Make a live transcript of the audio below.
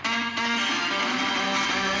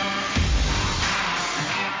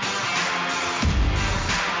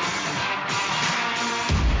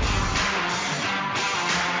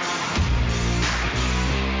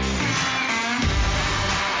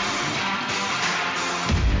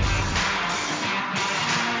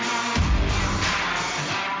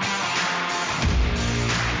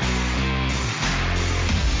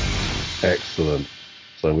Excellent.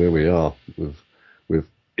 So here we are with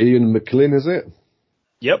Ian McClin, is it?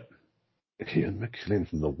 Yep. Ian McClin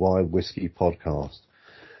from the Wild Whiskey Podcast.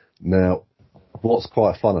 Now, what's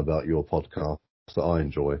quite fun about your podcast that I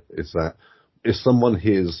enjoy is that if someone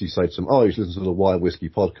hears you say to them, "Oh, you should listen to the Wild Whiskey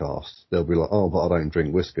Podcast," they'll be like, "Oh, but I don't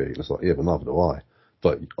drink whiskey." And it's like, "Yeah, but neither do I."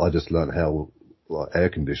 But I just learned how air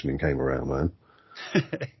conditioning came around, man.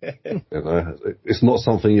 It's not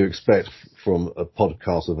something you expect from a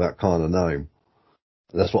podcast of that kind of name.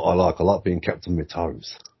 That's what I like. I like being kept on my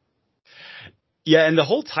toes. Yeah, and the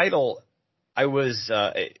whole title, I was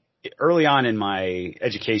early on in my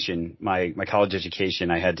education, my college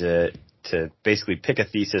education, I had to basically pick a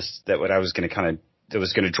thesis that what I was going to that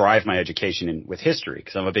was going to drive my education with history,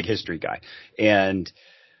 because I'm a big history guy. And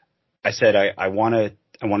I said I want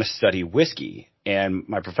to study whiskey. And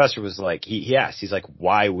my professor was like, he asked, he's like,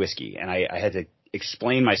 "Why whiskey?" And I had to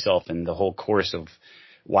explain myself in the whole course of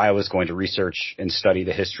why I was going to research and study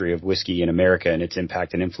the history of whiskey in America and its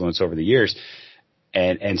impact and influence over the years.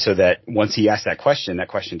 And so that once he asked that question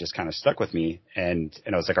just kind of stuck with me. And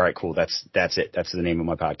I was like, all right, cool. That's it. That's the name of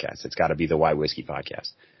my podcast. It's got to be the Why Whiskey Podcast.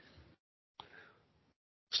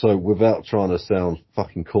 So without trying to sound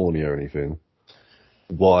fucking corny or anything,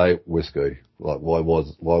 why whiskey? Like, why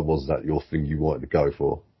was that your thing you wanted to go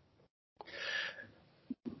for?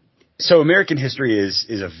 So American history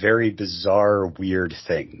is a very bizarre, weird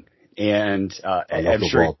thing. And I love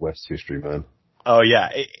the Wild West history, man. Oh, yeah.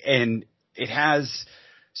 And it has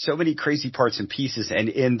so many crazy parts and pieces. And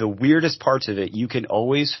in the weirdest parts of it, you can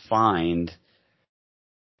always find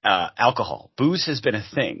alcohol. Booze has been a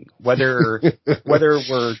thing. Whether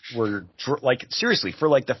we're like, seriously, for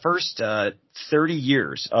like the first 30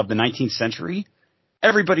 years of the 19th century,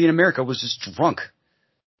 everybody in America was just drunk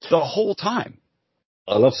the whole time.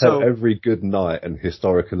 I love how every good night and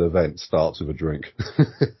historical event starts with a drink.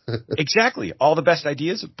 Exactly. All the best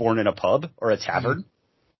ideas are born in a pub or a tavern.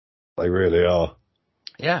 They really are.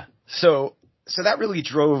 Yeah. So that really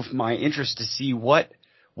drove my interest to see what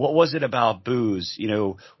was it about booze? You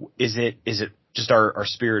know, is it just our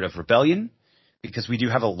spirit of rebellion? Because we do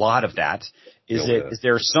have a lot of that. Is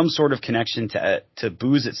there some sort of connection to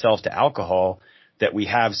booze itself, to alcohol, that we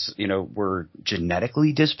have, you know, we're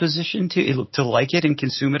genetically dispositioned to like it and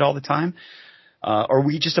consume it all the time? Or are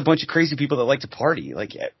we just a bunch of crazy people that like to party?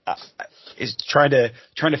 Like, is trying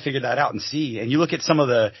to figure that out and see. And you look at some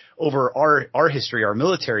of over our history, our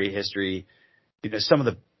military history, you know, some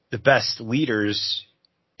of the best leaders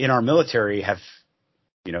in our military have,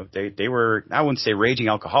 you know, they were, I wouldn't say raging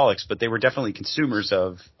alcoholics, but they were definitely consumers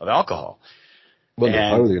of alcohol. Well,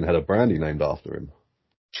 Napoleon had a brandy named after him.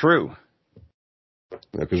 True.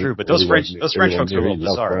 Yeah, true, but those French folks were a little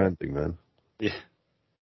bizarre. Brandy, man. Yeah.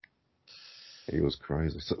 He was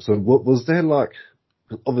crazy. So what was there like?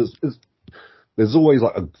 Obviously, there's always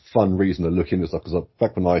like a fun reason to look into stuff. Because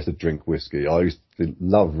back when I used to drink whiskey, I used to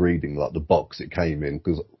love reading like the box it came in.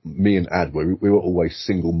 Because me and Ad, we were always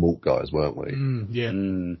single malt guys, weren't we? Yeah.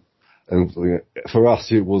 And for us,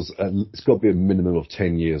 it's got to be a minimum of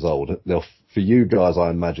 10 years old. Now, for you guys,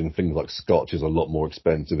 I imagine things like Scotch is a lot more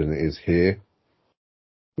expensive than it is here,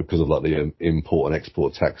 because of like the import and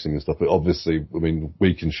export taxing and stuff. But obviously, I mean,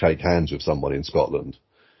 we can shake hands with someone in Scotland,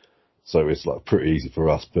 so it's like pretty easy for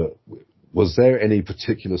us. But was there any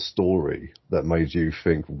particular story that made you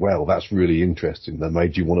think, well, that's really interesting, that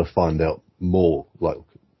made you want to find out more like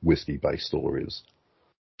whiskey-based stories?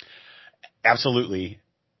 Absolutely.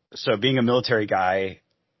 So being a military guy,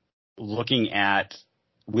 looking at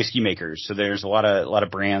whiskey makers, so there's a lot of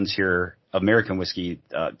brands here, American whiskey,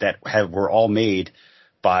 that were all made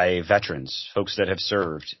by veterans, folks that have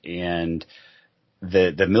served. And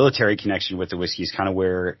the military connection with the whiskey is kind of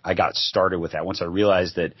where I got started with that. Once I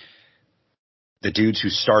realized that the dudes who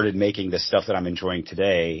started making the stuff that I'm enjoying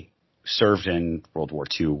today served in World War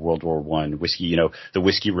II, World War I, whiskey, you know, the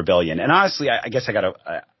Whiskey Rebellion. And honestly, I guess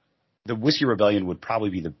the Whiskey Rebellion would probably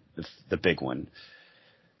be the big one,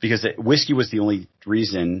 because whiskey was the only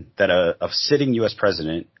reason that a sitting U.S.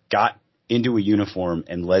 president got into a uniform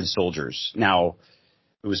and led soldiers. Now,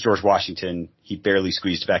 it was George Washington. He barely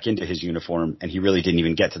squeezed back into his uniform, and he really didn't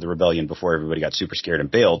even get to the rebellion before everybody got super scared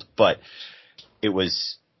and bailed. But the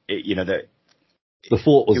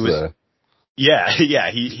fort was there. Yeah.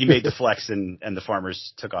 He made the flex, and the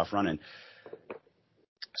farmers took off running.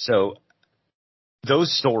 So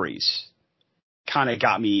those stories kind of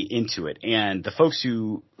got me into it, and the folks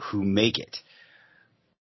who make it,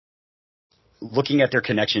 looking at their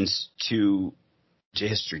connections to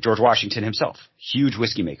history. George Washington himself, huge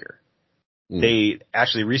whiskey maker. They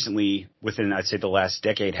actually recently, within I'd say the last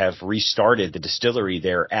decade, have restarted the distillery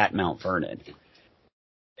there at Mount Vernon.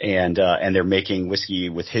 and they're making whiskey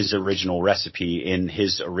with his original recipe in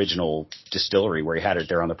his original distillery where he had it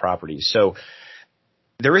there on the property. So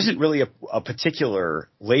there isn't really a particular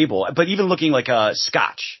label, but even looking like a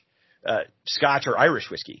Scotch or Irish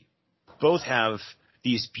whiskey, both have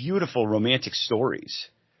these beautiful romantic stories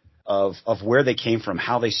of where they came from,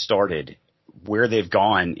 how they started, where they've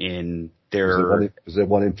gone in their. Is there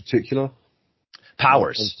one in particular?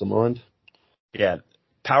 Powers. Comes to mind? Yeah.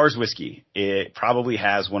 Powers whiskey. It probably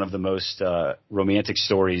has one of the most romantic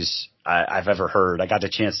stories I've ever heard. I got the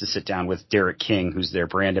chance to sit down with Derek King, who's their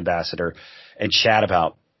brand ambassador, and chat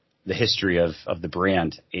about the history of the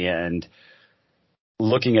brand and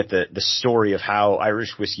looking at the story of how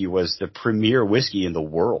Irish whiskey was the premier whiskey in the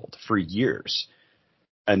world for years.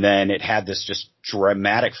 And then it had this just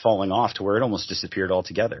dramatic falling off to where it almost disappeared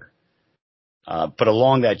altogether. But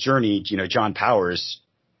along that journey, John Powers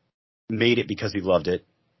made it because he loved it.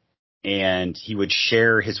 And he would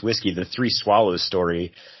share his whiskey, the Three Swallows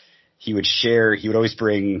story. He would always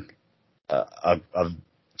bring a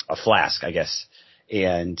flask, I guess.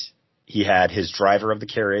 And he had his driver of the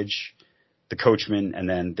carriage, the coachman, and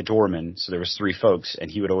then the doorman. So there was 3 folks, and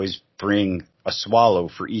he would always bring a swallow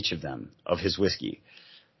for each of them of his whiskey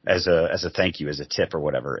as a thank you, as a tip or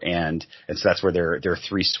whatever. And so that's where their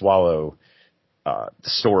 3 swallow, the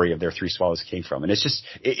story of their 3 swallows came from. And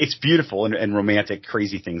it's beautiful and romantic,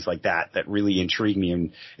 crazy things like that really intrigue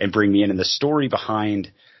me and bring me in. And the story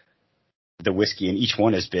behind the whiskey, and each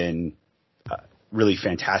one has been really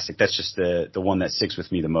fantastic. That's just the one that sticks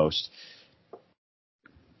with me the most.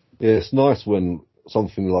 Yeah, it's nice when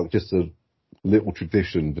something like just a little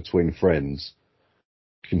tradition between friends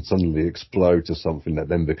can suddenly explode to something that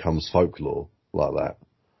then becomes folklore like that.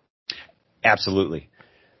 Absolutely.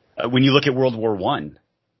 When you look at World War I,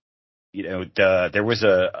 there was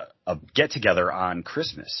a get together on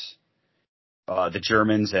Christmas. The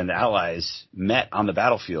Germans and the Allies met on the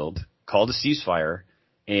battlefield, called a ceasefire,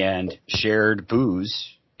 and shared booze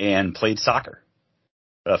and played soccer.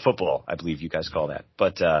 Football, I believe you guys call that.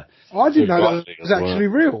 But I didn't know that was actually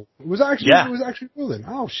real. It was actually real then.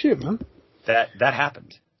 Oh shit, man. That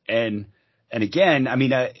happened. And again, I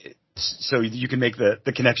mean, so you can make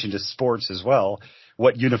the connection to sports as well.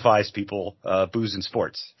 What unifies people? Booze and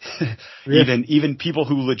sports. Yeah. Even people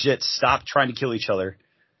who legit stopped trying to kill each other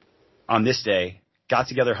on this day, got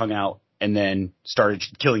together, hung out, and then started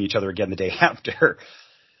killing each other again the day after.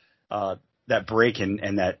 That break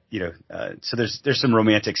and that, so there's some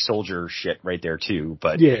romantic soldier shit right there too.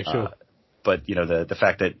 But yeah, sure. But the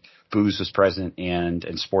fact that booze was present and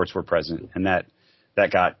sports were present, and that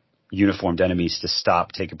got uniformed enemies to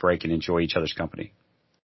stop, take a break, and enjoy each other's company.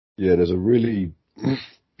 Yeah, there's a really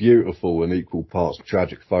beautiful and equal parts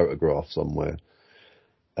tragic photograph somewhere,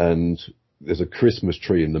 and there's a Christmas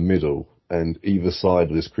tree in the middle. And either side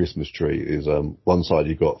of this Christmas tree is, one side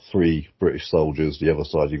you've got 3 British soldiers, the other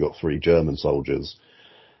side you've got 3 German soldiers.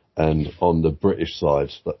 And on the British side,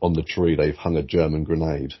 on the tree, they've hung a German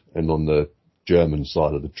grenade. And on the German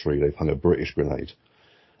side of the tree, they've hung a British grenade.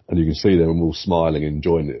 And you can see them all smiling,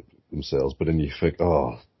 enjoying it themselves. But then you think,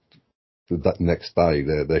 that next day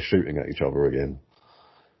they're shooting at each other again.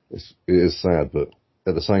 It is sad, but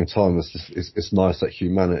at the same time, it's nice that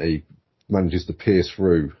humanity manages to pierce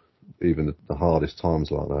through even the hardest times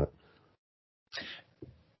like that.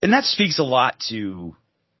 And that speaks a lot to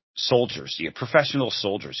soldiers, professional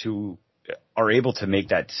soldiers who are able to make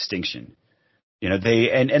that distinction. And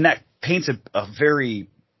that paints a very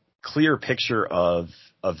clear picture of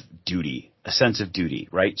duty, a sense of duty,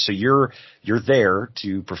 right? So you're there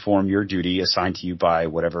to perform your duty assigned to you by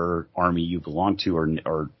whatever army you belong to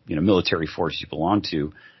or military force you belong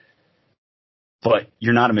to. But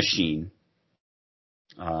you're not a machine.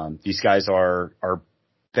 These guys are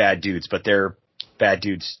bad dudes, but they're bad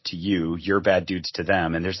dudes to you. You're bad dudes to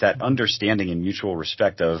them. And there's that understanding and mutual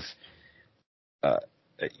respect of,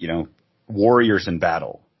 warriors in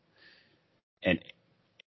battle. And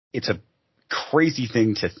it's a crazy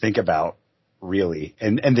thing to think about, really.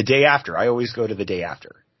 And the day after, I always go to the day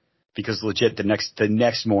after, because legit the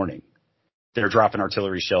next morning, they're dropping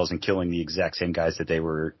artillery shells and killing the exact same guys that they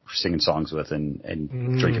were singing songs with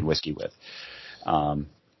and drinking whiskey with.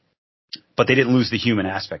 But they didn't lose the human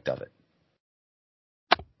aspect of it.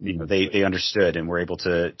 They understood and were able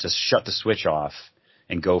to just shut the switch off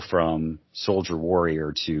and go from soldier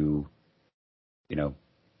warrior to,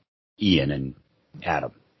 Ian and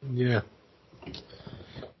Adam. Yeah.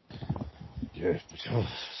 Yeah.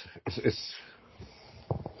 It's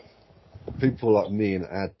people like me and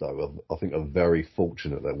Ad, though, I think are very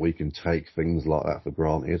fortunate that we can take things like that for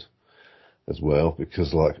granted as well,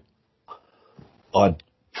 because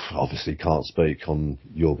obviously can't speak on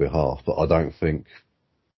your behalf, but I don't think.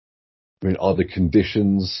 I mean, are the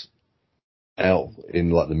conditions out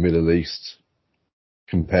in like the Middle East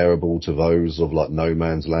comparable to those of like No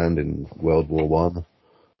Man's Land in World War One?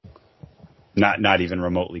 Not even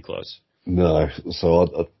remotely close. No.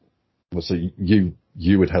 So so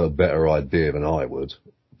you would have a better idea than I would,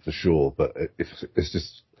 for sure. But it's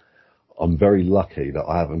just, I'm very lucky that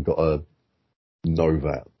I haven't got to know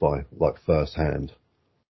that by like first hand.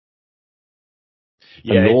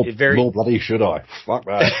 Yeah, nor bloody should I. Fuck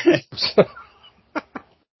that.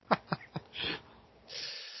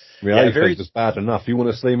 I mean, I think it's bad enough. You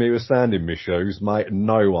want to see me with sand in my shoes, mate?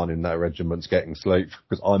 No one in that regiment's getting sleep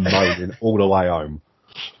because I'm moaning all the way home.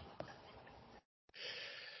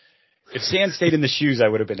 If sand stayed in the shoes, I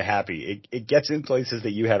would have been happy. It gets in places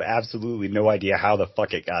that you have absolutely no idea how the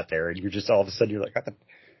fuck it got there, and you're just all of a sudden you're like, how the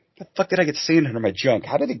fuck did I get sand under my junk?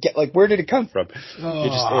 How did it get? Like, where did it come from?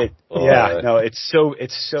 It's so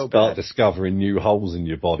Start bad. Discovering new holes in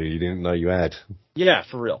your body you didn't know you had. Yeah,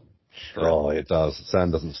 for real. Oh, it does.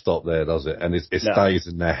 Sand doesn't stop there, does it? And it stays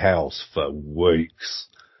in their house for weeks.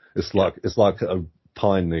 It's like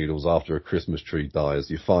pine needles after a Christmas tree dies.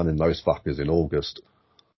 You're finding those fuckers in August.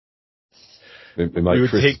 My mate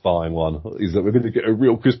Chris is buying one. He's like, we're going to get a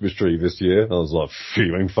real Christmas tree this year. I was like,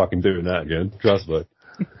 you ain't fucking doing that again. Trust me.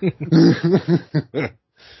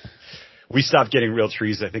 We stopped getting real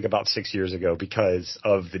trees, I think, about 6 years ago because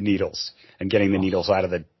of the needles, and getting the needles out of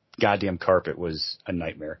the goddamn carpet was a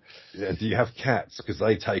nightmare. Yeah, do you have cats? Because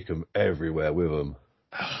they take them everywhere with them.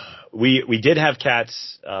 We did have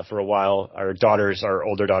cats for a while. Our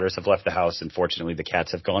older daughters have left the house, and fortunately the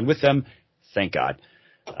cats have gone with them. Thank God.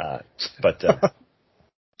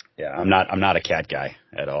 Yeah, I'm not a cat guy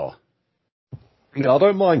at all. No, I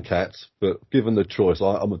don't mind cats, but given the choice,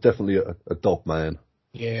 I'm definitely a dog man.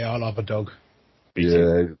 Yeah, I love a dog.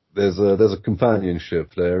 Yeah, there's a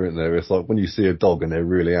companionship there, isn't there? It's like when you see a dog and they're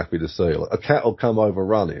really happy to see you. Like, a cat will come over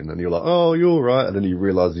running and you're like, oh, you're all right. And then you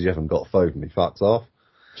realise you haven't got food and he fucks off.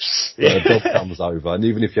 But a dog comes over and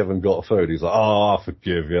even if you haven't got food, he's like, oh, I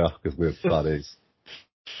forgive you because we're buddies.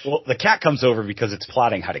 Well, the cat comes over because it's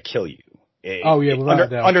plotting how to kill you.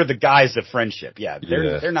 Under the guise of friendship. Yeah,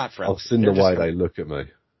 they're not friendly. I've seen the way they look at me.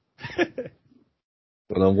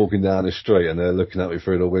 When I'm walking down the street and they're looking at me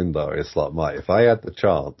through the window, it's like, mate, if they had the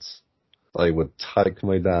chance, they would take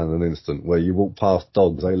me down in an instant. Where you walk past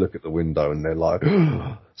dogs, they look at the window and they're like,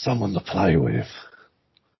 someone to play with.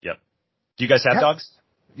 Yep. Do you guys have dogs?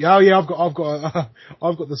 Yeah, I've got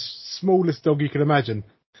the smallest dog you can imagine.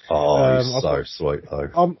 Oh, he's so sweet though.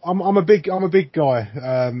 I'm a big guy,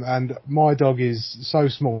 and my dog is so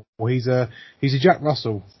small. He's a Jack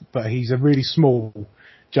Russell, but he's a really small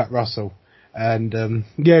Jack Russell. And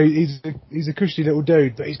he's a cushy little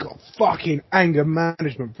dude, but he's got fucking anger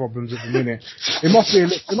management problems at the minute. It must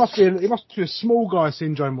be a small guy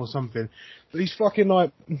syndrome or something. But he's fucking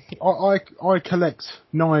like, I collect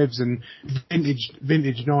knives and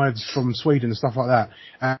vintage knives from Sweden and stuff like that.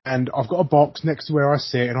 And I've got a box next to where I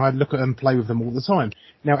sit, and I look at them, play with them all the time.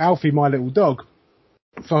 Now Alfie, my little dog,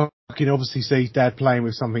 fucking obviously sees Dad playing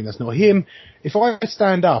with something that's not him. If I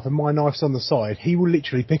stand up and my knife's on the side, he will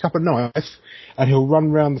literally pick up a knife and he'll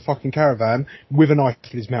run around the fucking caravan with a knife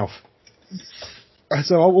in his mouth.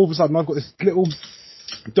 So all of a sudden I've got this little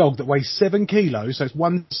dog that weighs 7 kilos, so it's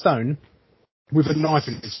 1 stone, with a knife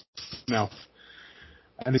in his mouth.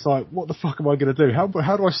 And it's like, what the fuck am I going to do? How do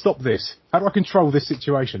I stop this? How do I control this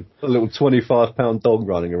situation? A little 25-pound dog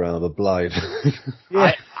running around with a blade.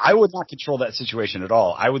 Yeah. I would not control that situation at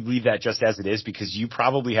all. I would leave that just as it is because you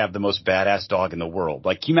probably have the most badass dog in the world.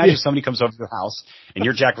 Like, can you imagine if somebody comes over to your house and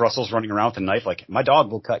your Jack Russell's running around with a knife? Like, my dog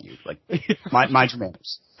will cut you. Like, mind your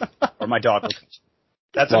manners. Or my dog will cut you.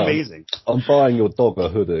 That's amazing. I'm buying your dog a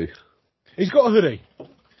hoodie. He's got a hoodie.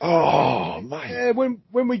 Oh, mate. Yeah, when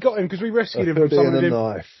we got him, because we rescued him from someone.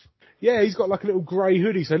 Knife. Yeah, he's got like a little grey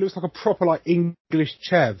hoodie, so it looks like a proper like English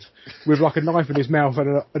chav with like a knife in his mouth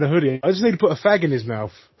and a hoodie. I just need to put a fag in his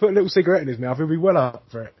mouth, put a little cigarette in his mouth. He'll be well up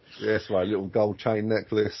for it. Yes, right, little gold chain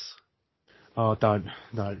necklace. Oh, don't.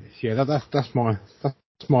 Yeah, that's my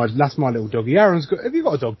little doggy. Aaron's got. Have you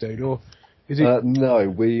got a dog, dude, or is he? No,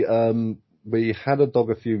 we had a dog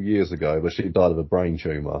a few years ago, but she died of a brain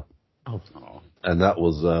tumour. Oh. And that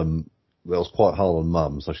was quite hard on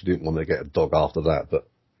Mum, so she didn't want to get a dog after that. But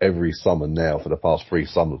every summer now, for the past 3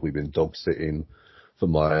 summers, we've been dog sitting for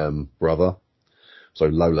my brother. So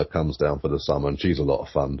Lola comes down for the summer, and she's a lot of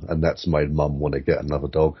fun, and that's made Mum want to get another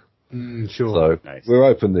dog. Sure. So nice.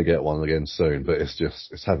 We're hoping to get one again soon, but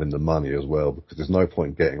it's having the money as well, because there's no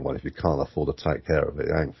point getting one if you can't afford to take care of it.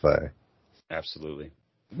 It ain't fair. Absolutely.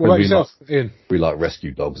 What about yourself, Ian? We like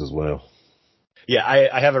rescue dogs as well. Yeah,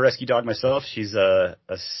 I have a rescue dog myself. She's a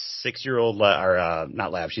 6-year-old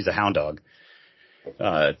not lab. She's a hound dog.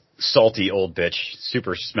 Salty old bitch,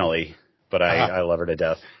 super smelly, but I love her to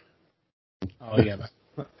death. Oh yeah, man.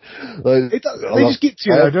 They just get to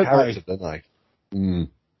you, though, don't they? Mm.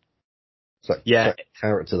 It's like Yeah. that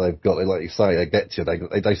character they've got. They, like you say, they get to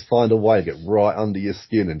you. They find a way to get right under your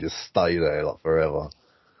skin and just stay there like forever,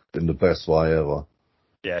 in the best way ever.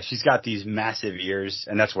 Yeah, she's got these massive ears,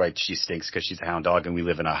 and that's why she stinks, because she's a hound dog, and we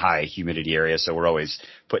live in a high humidity area, so we're always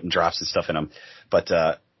putting drops and stuff in them. But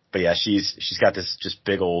yeah, she's got this just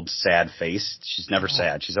big old sad face. She's never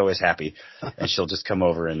sad. She's always happy, and she'll just come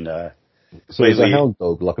over and. So is a hound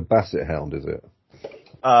dog like a basset hound? Is it?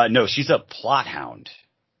 No, she's a plot hound.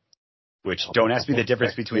 Which don't ask me the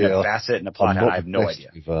difference between a basset and a plot hound. I have no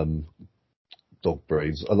idea. With, dog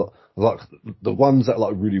breeds. I like the ones that are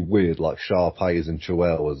like really weird, like Shar-Peis and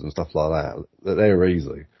Chihuahuas and stuff like that. They're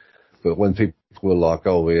easy. But when people were like,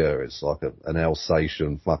 "Oh yeah, it's like an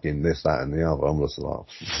Alsatian, fucking this, that, and the other," I'm just like,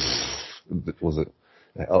 was it?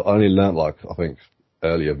 I only learnt I think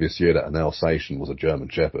earlier this year that an Alsatian was a German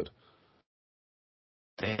Shepherd.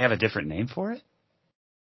 They have a different name for it?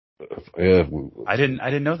 Yeah, I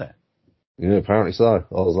didn't know that. Yeah, apparently so. I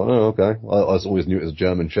was like, oh, okay. I always knew it was a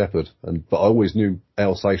German Shepherd, but I always knew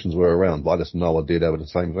Alsatians were around, but I just know I did have the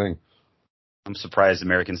same thing. I'm surprised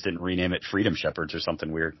Americans didn't rename it Freedom Shepherds or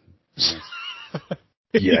something weird.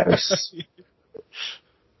 Yes.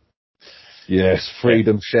 Yes,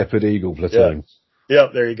 Freedom Shepherd Eagle Platoon. Yeah,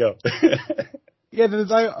 there you go. Yeah,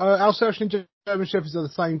 Alsatian and German Shepherds are the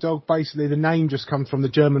same dog. Basically, the name just comes from the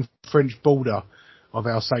German-French border of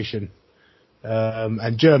Alsatian.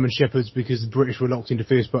 And German Shepherds because the British were locked into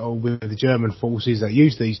fierce battle with the German forces that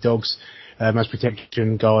used these dogs as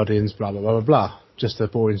protection, guardians, blah, blah, blah, blah, blah. Just a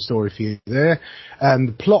boring story for you there. And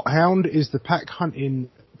the Plot Hound is the pack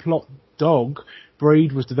hunting plot dog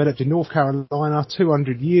breed, was developed in North Carolina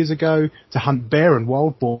 200 years ago to hunt bear and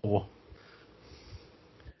wild boar.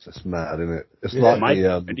 It's mad, isn't it? It's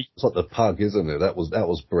it's like the pug, isn't it? That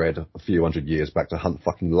was bred a few hundred years back to hunt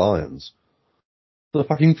fucking lions. The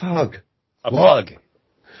fucking pug. A pug.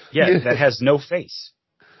 Yeah, that has no face.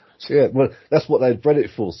 Yeah, well, that's what they bred it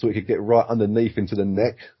for, so it could get right underneath into the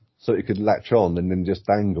neck, so it could latch on and then just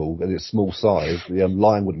dangle, and its small size, the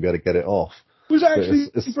lion wouldn't be able to get it off. Was it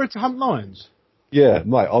actually bred to hunt lions? Yeah,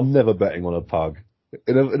 mate, I'm never betting on a pug.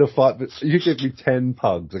 In a fight, you give me 10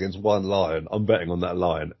 pugs against one lion, I'm betting on that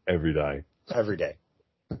lion every day. Every day.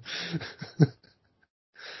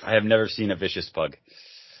 I have never seen a vicious pug.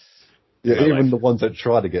 Yeah, even the ones that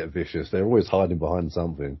try to get vicious, they're always hiding behind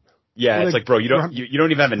something. Yeah, it's like, bro, you don't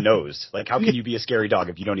even have a nose. Like, how can you be a scary dog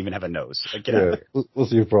if you don't even have a nose? Like, get out of here.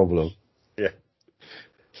 What's your problem? Yeah.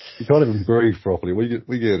 You can't even breathe properly. What are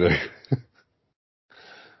you gonna do?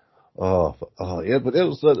 Yeah, but it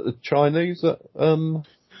was the Chinese that,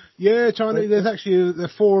 Yeah, China. There's actually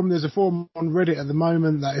there's a forum on Reddit at the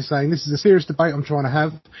moment that is saying this is a serious debate I'm trying to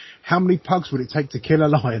have. How many pugs would it take to kill a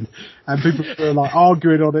lion? And people are like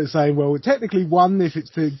arguing on it, saying, well, technically one if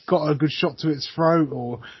it's got a good shot to its throat,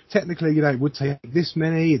 or technically, it would take this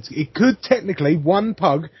many. It could technically, one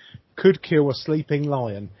pug could kill a sleeping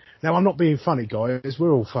lion. Now, I'm not being funny, guys.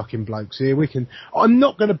 We're all fucking blokes here. I'm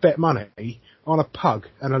not going to bet money on a pug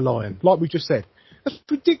and a lion, like we just said. That's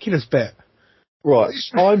a ridiculous bet. Right,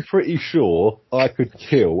 I'm pretty sure I could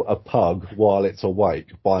kill a pug while it's awake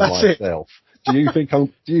by myself. Do you think I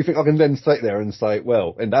can then sit there and say,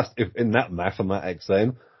 well, in that mathematics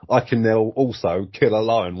then, I can now also kill a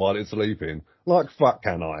lion while it's sleeping? Like fuck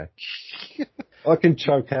can I? I can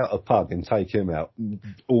choke out a pug and take him out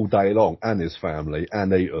all day long and his family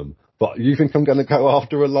and eat them. But you think I'm going to go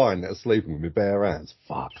after a lion that's sleeping with my bare hands?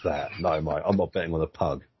 Fuck that. No, mate, I'm not betting on a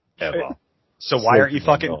pug ever. So why aren't you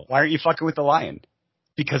fucking with the lion?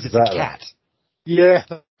 Because it's a cat. Yeah,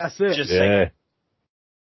 that's it. Just saying.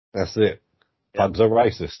 That's it. Pugs are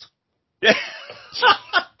racist. Yeah.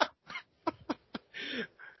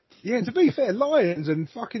 Yeah, to be fair, lions and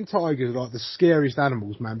fucking tigers are like the scariest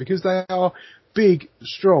animals, man, because they are big,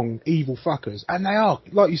 strong, evil fuckers. And they are,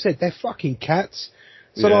 like you said, they're fucking cats.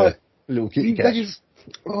 So little kitty cats.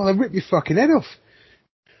 They rip your fucking head off.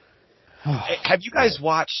 Have you guys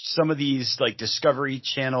watched some of these like Discovery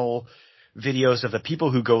Channel videos of the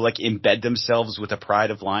people who go like embed themselves with a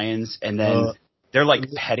pride of lions and then they're like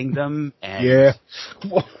petting them and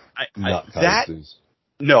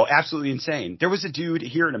no, absolutely insane. There was a dude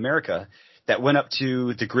here in America that went up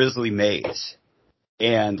to the Grizzly Maze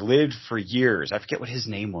and lived for years. I forget what his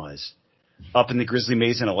name was. Up in the Grizzly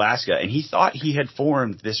Maze in Alaska, and he thought he had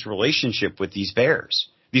formed this relationship with these bears.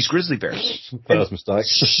 these grizzly bears. First mistake.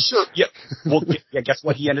 Sure. Yeah. Well, yeah. Guess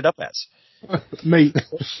what he ended up as? Meat.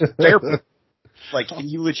 Bear. Like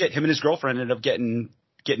he legit, him and his girlfriend ended up getting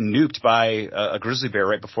nuked by a grizzly bear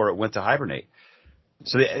right before it went to hibernate.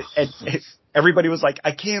 So everybody was like,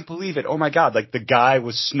 I can't believe it. Oh my God. Like the guy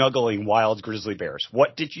was snuggling wild grizzly bears.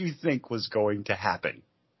 What did you think was going to happen?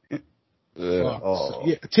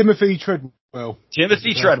 Yeah, Timothy Treadwell.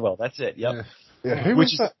 Timothy Treadwell. That's it. Yep. Yeah. Who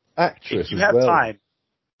was that actress? If you have time.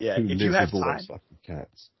 Yeah. Who If you have with all time. those fucking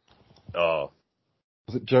cats. Oh.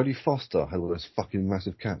 Was it Jodie Foster had all those fucking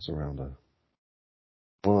massive cats around her?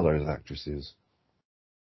 One of those actresses.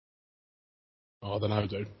 Oh, I don't know,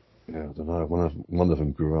 dude. Yeah, I don't know. One of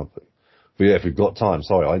them grew up. But yeah, if we've got time,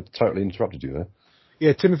 sorry, I totally interrupted you there.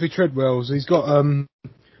 Yeah, Timothy Treadwell. He's got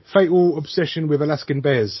fatal obsession with Alaskan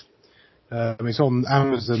bears. It's on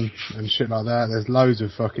Amazon and shit like that. There's loads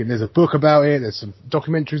of there's a book about it. There's some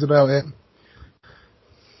documentaries about it.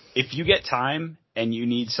 If you get time and you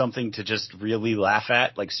need something to just really laugh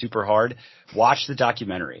at, like super hard, watch the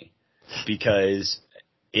documentary because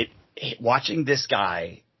watching this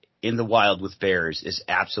guy in the wild with bears is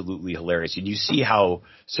absolutely hilarious. And you see how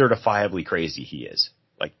certifiably crazy he is,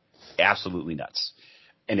 like absolutely nuts.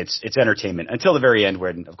 And it's entertainment until the very end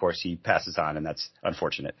when, of course, he passes on, and that's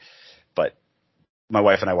unfortunate. But my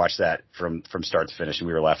wife and I watched that from start to finish, and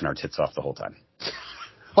we were laughing our tits off the whole time.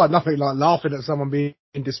 Oh, nothing like laughing at someone being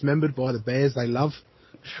dismembered by the bears they love.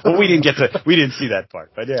 Oh, Well, we didn't see that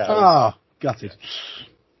part, but yeah. Gutted.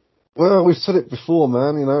 Well, we've said it before,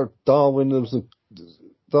 man. You know, Darwinism,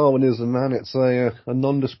 man. It's a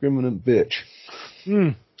non-discriminant bitch.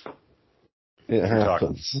 It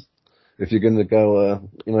happens. If you're going to go,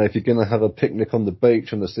 if you're going to have a picnic on the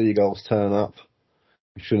beach and the seagulls turn up,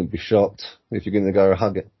 you shouldn't be shocked. If you're going to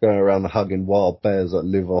go around hugging wild bears that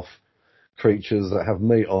live off creatures that have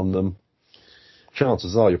meat on them,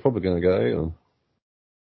 chances are you're probably going to go eat them.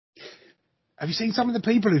 Have you seen some of the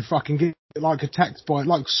people who fucking get attacked by,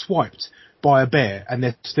 swiped by a bear and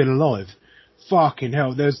they're still alive? Fucking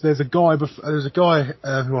hell! There's a guy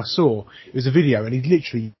who I saw. It was a video, and he's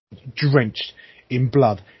literally drenched in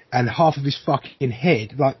blood, and half of his fucking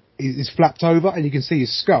head is flapped over, and you can see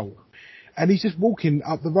his skull. And he's just walking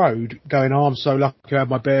up the road, going, "Oh, I'm so lucky I had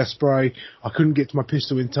my bear spray. I couldn't get to my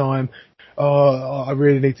pistol in time. Oh, I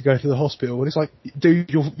really need to go to the hospital." And it's like,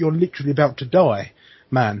 dude, you're literally about to die,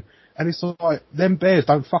 man. And it's like, them bears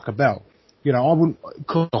don't fuck about. I wouldn't.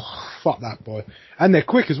 Oh, fuck that boy. And they're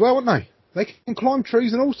quick as well, aren't they? They can climb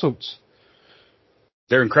trees and all sorts.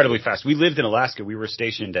 They're incredibly fast. We lived in Alaska. We were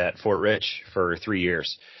stationed at Fort Rich for 3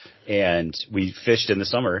 years, and we fished in the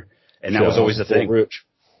summer, and that was always a thing. Rich.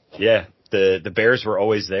 Yeah, the bears were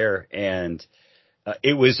always there, and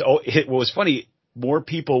what was funny. More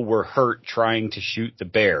people were hurt trying to shoot the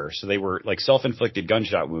bear, so they were like self-inflicted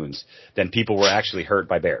gunshot wounds than people were actually hurt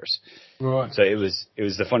by bears. Right. So it was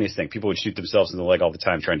the funniest thing. People would shoot themselves in the leg all the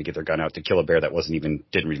time trying to get their gun out to kill a bear that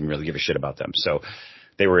didn't even really give a shit about them. So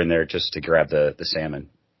they were in there just to grab the salmon.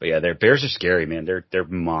 But yeah, bears are scary, man. They're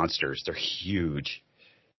monsters. They're huge.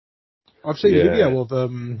 I've seen a video of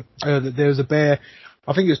there was a bear.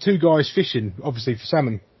 I think it was two guys fishing, obviously for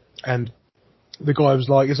salmon, and the guy was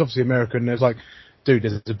like, it's obviously American, and it was like, dude,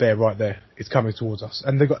 there's a bear right there. It's coming towards us.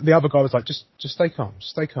 And the other guy was like, just stay calm,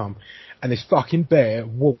 stay calm. And this fucking bear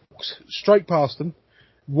walks straight past them,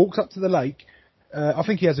 walks up to the lake. I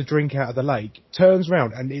think he has a drink out of the lake, turns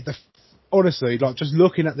around, and honestly, just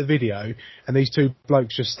looking at the video, and these two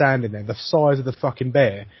blokes just standing there, the size of the fucking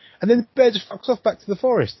bear, and then the bear just fucks off back to the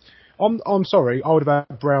forest. I'm sorry, I would have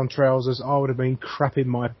had brown trousers, I would have been crapping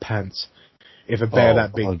my pants if a bear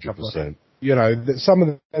that big. 100%. Some of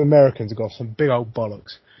the Americans have got some big old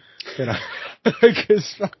bollocks.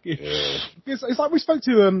 Because it's like we spoke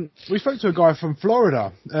to a guy from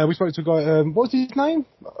Florida. We spoke to a guy. What's his name?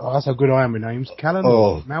 Oh, that's how good I am with names. Callum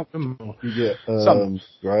or Malcolm or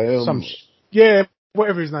Graham.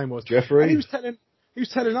 Whatever his name was. Jeffrey. And he was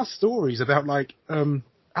telling us stories about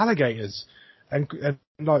alligators and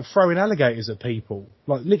throwing alligators at people.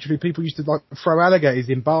 Like literally, people used to throw alligators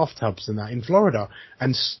in bathtubs and that in Florida,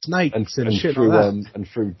 and snakes and shit through, like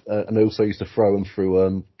that. And they also used to throw them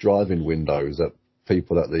through driving windows at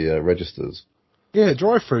people at the registers. Yeah,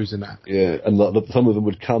 drive-throughs and that. Yeah, and some of them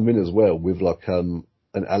would come in as well with an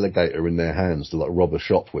alligator in their hands to rob a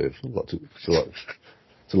shop with, to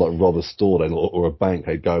rob a store or a bank.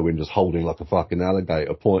 They'd go in just holding a fucking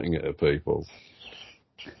alligator, pointing it at people.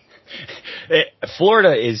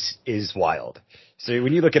 Florida is wild. So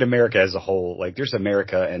when you look at America as a whole, there's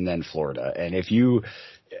America and then Florida. And if you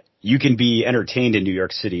can be entertained in New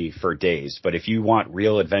York City for days, but if you want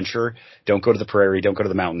real adventure, don't go to the prairie, don't go to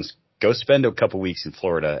the mountains, Go spend a couple weeks in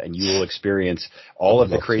Florida, and you will experience all of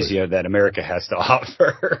the crazy that America has to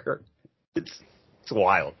offer. It's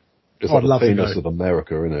wild. It's like the penis of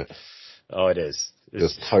America, isn't it? Oh, it is.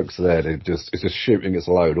 Just pokes there. It's just shooting its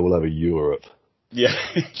load all over Europe. Yeah.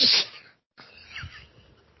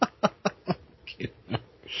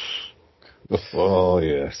 Oh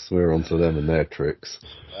yes, we're onto them and their tricks.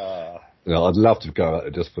 I'd love to go out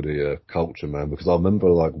there just for the culture, man, because I remember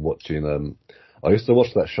like watching. I used to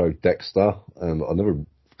watch that show Dexter, and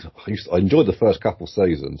I enjoyed the first couple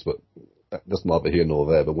seasons, but that's neither here nor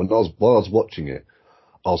there. But while I was watching it,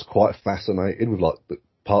 I was quite fascinated with like the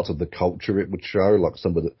parts of the culture it would show, like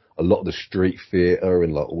a lot of the street theatre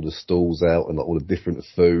and like all the stalls out and like all the different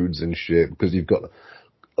foods and shit, because you've got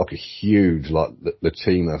like a huge like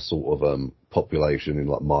Latina sort of population in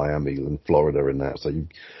like Miami and Florida and that, so you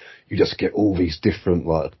just get all these different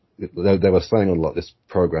like they were saying on like this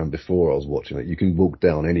program before I was watching it, you can walk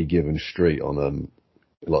down any given street on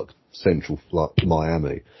like central like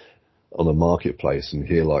Miami on a marketplace and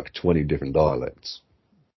hear like 20 different dialects.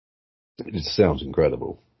 It just sounds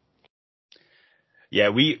incredible. Yeah,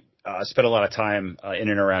 we spent a lot of time in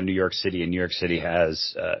and around New York City, and New York City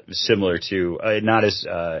has similar to not as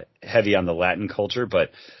heavy on the Latin culture,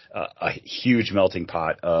 but a huge melting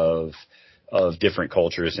pot of different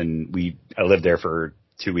cultures. And I lived there for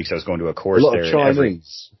 2 weeks. I was going to a course there. A lot of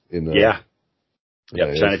Chinese Chinatown.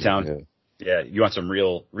 Yeah, you want some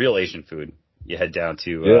real Asian food? You head down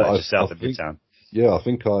to just south of Midtown. Yeah, I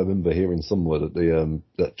think I remember hearing somewhere that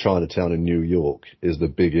that Chinatown in New York is the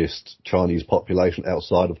biggest Chinese population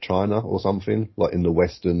outside of China or something, like in the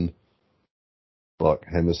Western like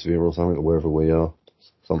hemisphere or something, or wherever we are.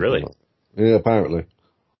 Something really? Like yeah, apparently.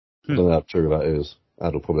 I don't know how true that is.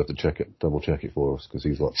 Ad will probably have to double check it for us, because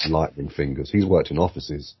he's like lightning fingers. He's worked in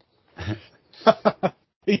offices.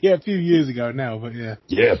 Yeah, a few years ago now, but yeah.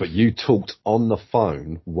 Yeah, but you talked on the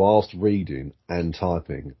phone whilst reading and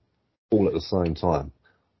typing all at the same time.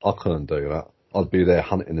 I couldn't do that. I'd be there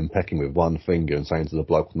hunting and pecking with one finger and saying to the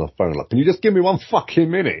bloke on the phone, like, can you just give me 1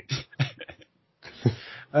 fucking minute?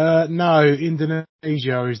 No,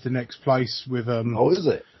 Indonesia is the next place with... Oh, is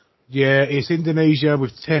it? Yeah, it's Indonesia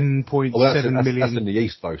with 10.7 million. That's in the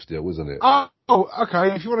East though still, isn't it? Oh,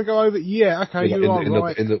 okay, if you want to go over... Yeah, okay, you are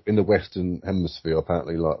right. In the Western Hemisphere,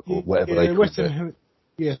 apparently, like, or whatever they call it.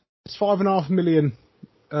 Yeah, it's 5.5 million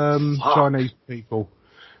Chinese people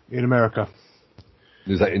in America.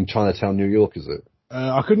 Is that in Chinatown, New York, is it?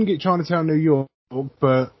 I couldn't get Chinatown, New York,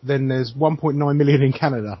 but then there's 1.9 million in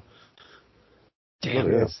Canada. Damn,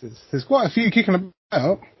 yeah. There's quite a few kicking about.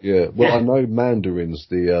 Yeah, well, I know Mandarin's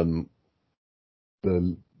the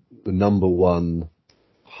number one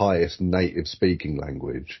highest native speaking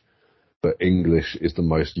language, but English is the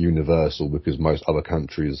most universal because most other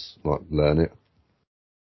countries like learn it.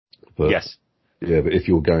 But, yes. Yeah, but if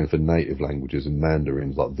you're going for native languages, and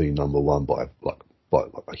Mandarin's like the number one by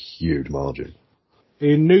a huge margin.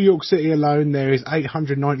 In New York City alone, there is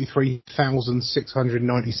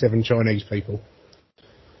 893,697 Chinese people.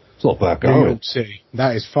 It's not bad going. New York City.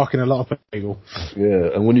 That is fucking a lot of people.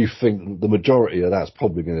 Yeah, and when you think the majority of that's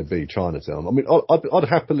probably going to be Chinatown. I mean, I'd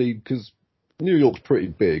happily, because New York's pretty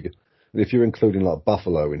big, and if you're including like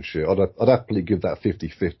Buffalo and shit, I'd happily give that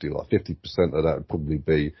 50-50. Like 50% of that would probably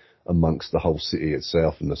be amongst the whole city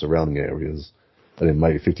itself and the surrounding areas, and then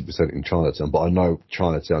maybe 50% in Chinatown. But I know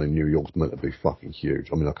Chinatown in New York's meant to be fucking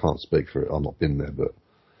huge. I mean, I can't speak for it. I've not been there, but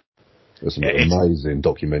there's some amazing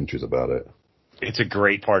documentaries about it. It's a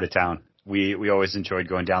great part of town. We always enjoyed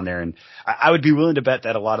going down there, and I would be willing to bet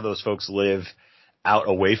that a lot of those folks live out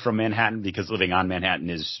away from Manhattan, because living on Manhattan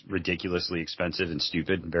is ridiculously expensive and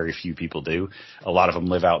stupid. Very few people do. A lot of them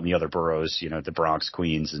live out in the other boroughs, the Bronx,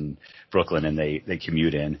 Queens, and Brooklyn, and they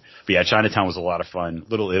commute in. But yeah, Chinatown was a lot of fun.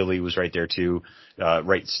 Little Italy was right there too.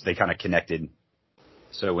 They kind of connected.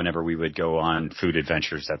 So whenever we would go on food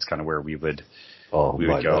adventures, that's kind of where we would. Oh,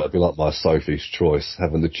 mate, that'd be like my Sophie's choice,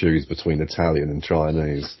 having to choose between Italian and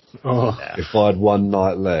Chinese. Oh. If I had one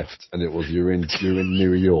night left and it was you're in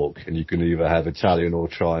New York and you can either have Italian or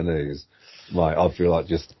Chinese, mate, I'd feel like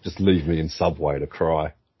just leave me in Subway to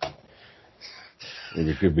cry. It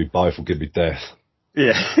would give me both or give me death.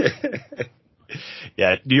 Yeah.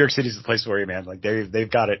 Yeah, New York City's the place for you, man. Like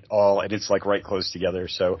they've got it all, and it's like right close together.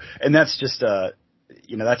 So, and that's just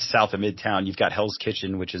that's south of Midtown. You've got Hell's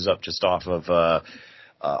Kitchen, which is up just off of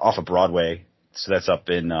Broadway. So that's up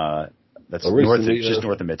in just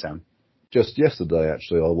north of Midtown. Just yesterday,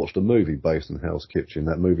 actually, I watched a movie based in Hell's Kitchen.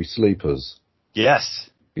 That movie, Sleepers. Yes.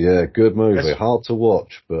 Yeah, good movie. Hard to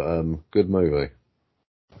watch, but good movie.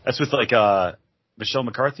 That's with Michelle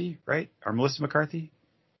McCarthy, right? Or Melissa McCarthy?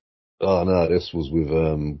 Oh no, this was with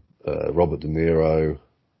Robert De Niro,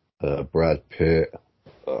 Brad Pitt.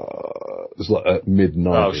 It's like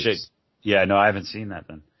mid-90s. Oh shit! Yeah, no, I haven't seen that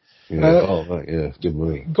then. Yeah. Right, yeah, good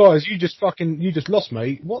movie. Guys, you just lost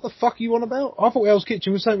me. What the fuck are you on about? I thought Hell's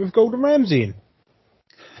Kitchen was something with Gordon Ramsay in.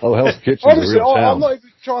 Oh, Hell's Kitchen's Honestly, a real town. I'm not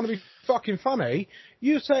even trying to be fucking funny.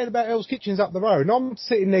 You're saying about Hell's Kitchen's up the road, and I'm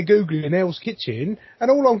sitting there Googling Hell's Kitchen, and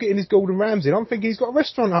all I'm getting is Gordon Ramsay, and I'm thinking he's got a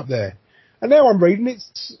restaurant up there. And now I'm reading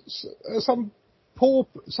it's a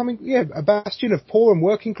bastion of poor and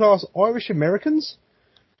working class Irish Americans.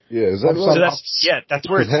 Yeah, is that So right? That's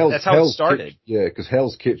where that's how it started. Yeah, because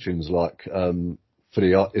Hell's Kitchen's like for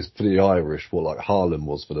the Irish what like Harlem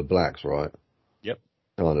was for the blacks, right? Yep.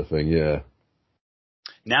 Kind of thing, yeah.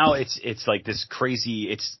 Now it's like this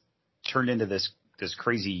crazy. It's turned into this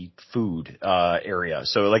crazy food area.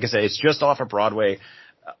 So like I said, it's just off of Broadway.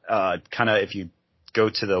 Kind of if you go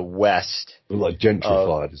to the west, Like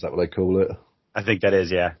gentrified, is that what they call it? I think that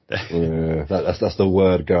is, yeah. Yeah, that's the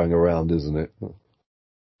word going around, isn't it?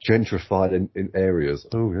 Gentrified in areas.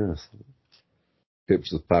 Oh yes,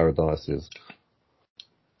 hipsters' paradises.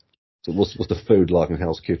 So what's the food like in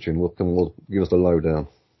Hell's Kitchen? Give us the lowdown.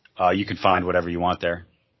 You can find whatever you want there.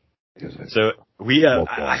 So we,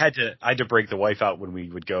 I had to break the wife out when we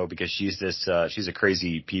would go because she's a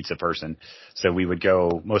crazy pizza person. So we would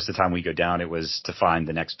go, most of the time we go down, it was to find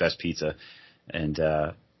the next best pizza. And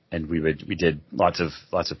we did lots of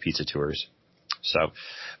pizza tours. So,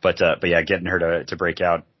 but yeah, getting her to break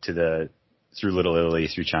out through Little Italy,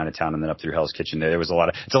 through Chinatown, and then up through Hell's Kitchen. It's a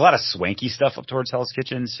lot of swanky stuff up towards Hell's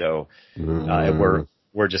Kitchen. So, we're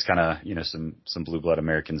just kind of, some blue blood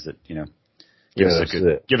Americans that, give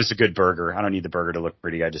us a good burger. I don't need the burger to look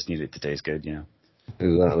pretty. I just need it to taste good,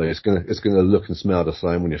 Exactly. It's gonna look and smell the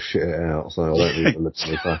same when you shit it out. So I don't need to look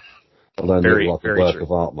I don't look like a work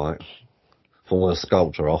of art, mate. If I want a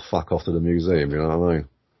sculpture, I'll fuck off to the museum. You know what I mean?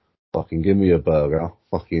 Fucking give me a burger,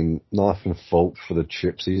 fucking knife and fork for the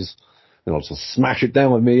chipsies, and I'll just smash it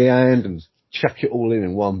down with my hand and chuck it all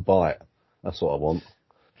in one bite. That's what I want.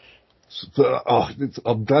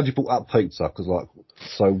 I'm glad you brought up pizza,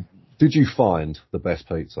 so did you find the best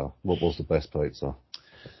pizza? What was the best pizza?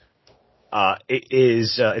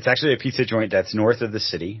 It's actually a pizza joint that's north of the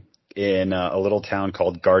city in a little town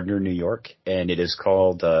called Gardner, New York, and it is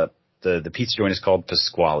called, the pizza joint is called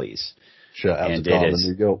Pasquale's. Shout out to Gardner,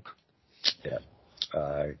 New York. Yeah.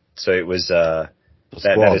 So it was, that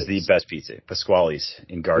is the best pizza. Pasquale's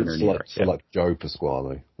in Gardner, New York. So like Joe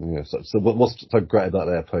Pasquale. Yeah. So what's so great about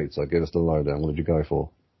their pizza? Give us the lowdown. What did you go for?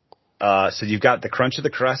 So you've got the crunch of the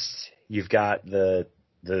crust. You've got the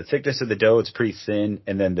thickness of the dough. It's pretty thin.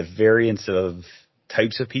 And then the variance of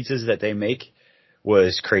types of pizzas that they make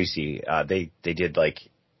was crazy. They did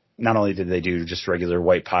not only did they do just regular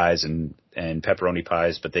white pies and pepperoni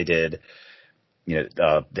pies, but they did,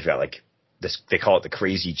 they've got this, they call it the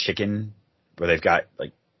crazy chicken, where they've got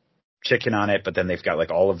chicken on it, but then they've got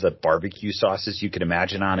all of the barbecue sauces you could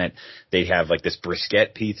imagine on it. They have this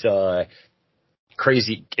brisket pizza,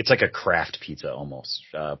 crazy. It's like a craft pizza almost.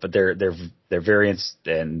 But their variants,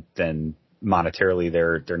 and then monetarily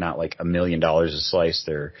they're not $1 million a slice.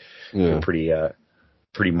 They're pretty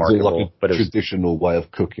marketable. It's but traditional way of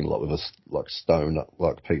cooking, with a stone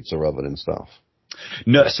pizza oven and stuff.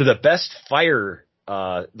 No, so the best fire,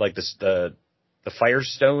 the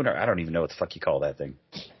Firestone, or I don't even know what the fuck you call that thing.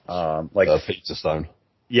 Pizza stone.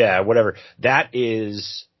 Yeah, whatever. That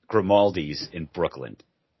is Grimaldi's in Brooklyn.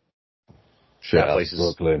 That place is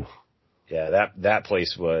Brooklyn. Yeah, that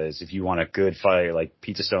place was, if you want a good fire,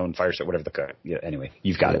 Pizza Stone, Firestone, whatever anyway,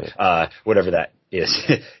 you've got it. Whatever that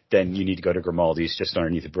is, then you need to go to Grimaldi's just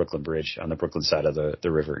underneath the Brooklyn Bridge on the Brooklyn side of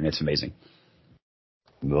the river, and it's amazing.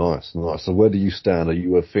 Nice. So where do you stand? Are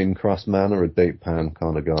you a thin crust man or a deep pan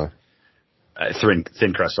kind of guy?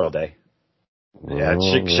 Thin crust all day. Yeah,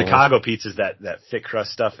 Chicago pizza's that thick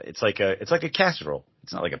crust stuff. It's like a casserole.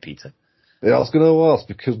 It's not like a pizza. Yeah, I was going to ask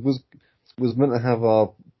because was meant to have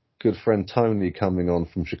our good friend Tony coming on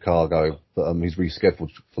from Chicago, but he's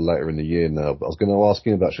rescheduled for later in the year now. But I was going to ask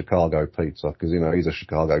him about Chicago pizza because he's a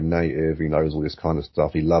Chicago native. He knows all this kind of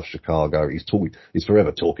stuff. He loves Chicago. He's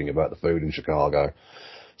forever talking about the food in Chicago.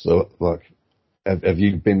 So have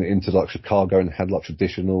you been into Chicago and had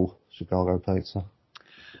traditional Chicago pizza?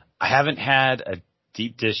 I haven't had a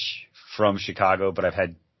deep dish from Chicago, but I've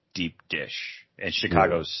had deep dish and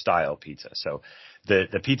Chicago style pizza. So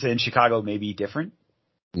the pizza in Chicago may be different,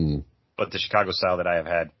 but the Chicago style that I have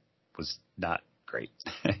had was not great.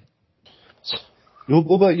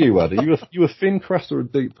 What about you, Ad? Are you a thin crust or a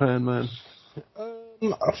deep pan man?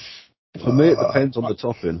 For me, it depends on the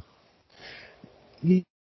topping.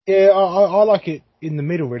 Yeah, I like it in the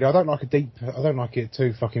middle, really. I don't like I don't like it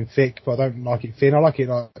too fucking thick, but I don't like it thin. I like it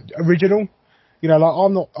like original. You know, like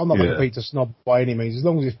I'm not like a Yeah. pizza snob by any means. As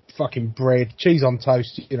long as it's fucking bread, cheese on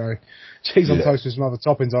toast, you know, cheese on Yeah. toast with some other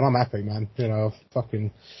toppings on, I'm happy, man. You know,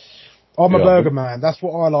 I'm a Yeah. burger man. That's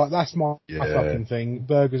what I like. That's my Yeah. fucking thing.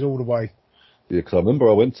 Burgers all the way. Yeah, because I remember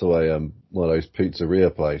I went to a one of those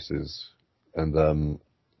pizzeria places, and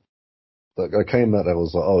like I came out there,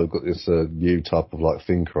 was like, oh, we've got this new type of like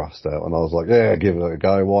thin crust out, and I was like, yeah, give it a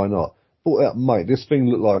go, why not? Bought it out, mate. This thing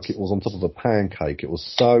looked like it was on top of a pancake. It was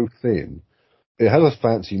so thin. It had a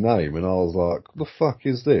fancy name, and I was like, what the fuck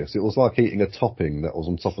is this? It was like eating a topping that was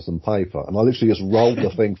on top of some paper, and I literally just rolled the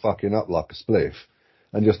thing fucking up like a spliff,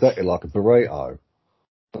 and just ate it like a burrito.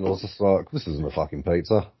 And I was just like, this isn't a fucking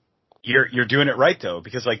pizza. You're doing it right though,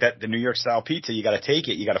 because like that, the New York style pizza, you got to take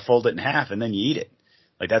it, you got to fold it in half, and then you eat it.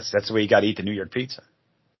 Like that's the way you got to eat the New York pizza.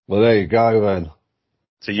 Well, there you go then.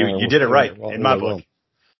 So you did it right in my book.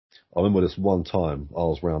 I remember this one time I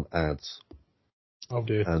was around Ads, I'll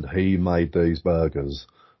do. and he made these burgers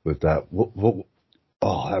with that.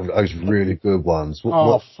 Those really good ones. Fucking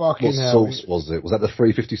What hell! sauce was it? Was that the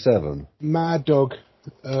 357? Mad Dog,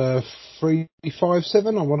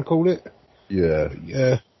 357. I want to call it. Yeah.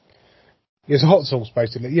 Yeah, it's a hot sauce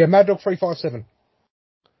basically. Yeah, Mad Dog 357.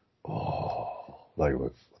 Oh, they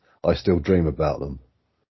were. I still dream about them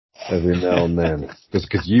every now and then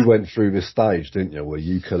because you went through this stage, didn't you, where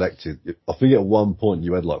you collected. I think at one point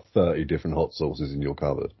you had like 30 different hot sauces in your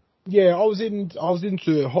cupboard. Yeah, I was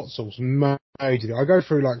into hot sauce majorly. I go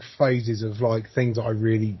through like phases of like things that I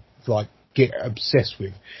really like get obsessed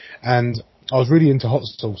with, and I was really into hot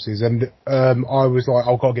sauces, and I was like,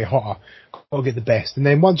 I've got to get hotter, got to get the best, and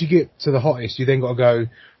then once you get to the hottest, you then got to go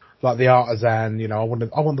like the artisan. You know, I want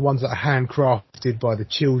the ones that are handcrafted by the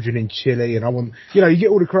children in Chile, and I want, you know, you get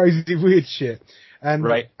all the crazy weird shit. And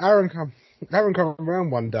Right. Aaron come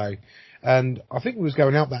around one day, and I think we was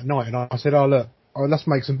going out that night, and I said, oh look. Oh, let's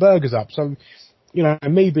make some burgers up. So, you know,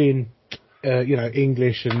 me being, you know,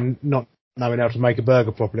 English and not knowing how to make a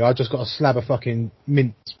burger properly, I just got a slab of fucking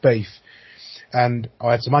minced beef, and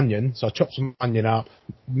I had some onion, so I chopped some onion up,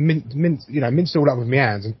 minced it all up with my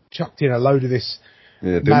hands, and chucked in a load of this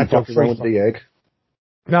Yeah, Mad didn't Dog fuck around with the egg.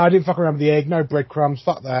 No, I didn't fuck around with the egg. No breadcrumbs.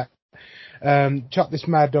 Fuck that. Chucked this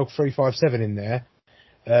Mad Dog 357 in there.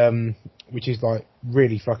 Which is like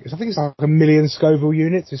really fucking. I think it's like 1 million Scoville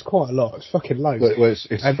units. It's quite a lot. It's fucking loads. Well, it's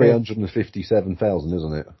 357,000,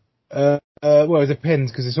 isn't it? Well, it depends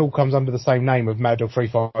because this all comes under the same name of Mad Dog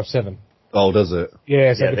 357. Oh, does it?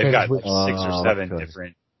 Yeah, so Yeah, it they've got depends like which. 6 or 7 okay.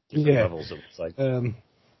 different Yeah. levels. It looks like.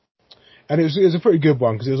 And it was a pretty good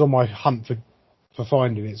one because it was on my hunt for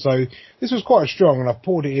finding it. So this was quite strong, and I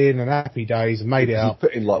poured it in and happy days and made it up. You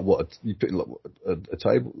put in like what? You put in like a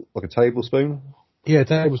table, like a tablespoon. Yeah,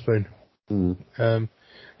 tablespoon. Mm. Yeah,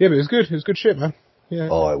 but it was good. It was good shit, man. Yeah.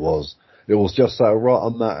 Oh, it was. It was just that right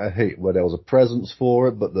amount of heat where there was a presence for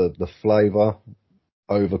it, but the flavour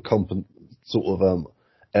sort of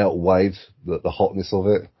outweighed the hotness of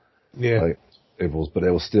it. Yeah. Like, it was, but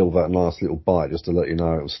there was still that nice little bite just to let you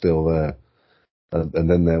know it was still there. And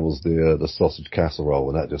then there was the sausage casserole,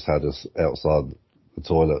 and that just had us outside the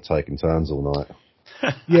toilet taking turns all night.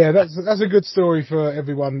 Yeah, that's a good story for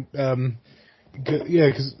everyone. Yeah,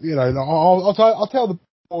 because you know, I'll tell the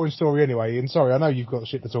boring story anyway. And sorry, I know you've got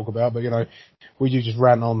shit to talk about, but you know, you just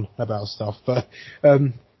ran on about stuff. But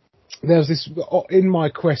there's this in my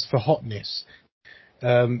quest for hotness.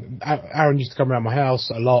 Aaron used to come around my house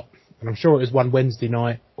a lot, and I'm sure it was one Wednesday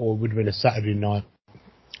night or it would have been a Saturday night,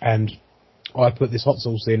 and I put this hot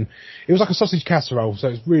sauce in. It was like a sausage casserole, so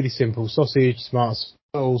it's really simple: sausage, tomato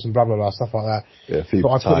sauce, and blah blah blah stuff like that. Yeah, a few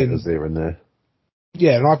But potatoes here and there.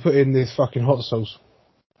 Yeah, and I put in this fucking hot sauce.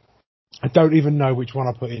 I don't even know which one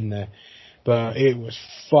I put in there, but it was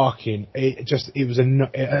it was an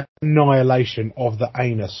annihilation of the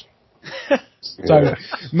anus. So Yeah.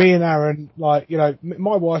 me and Aaron, like, you know,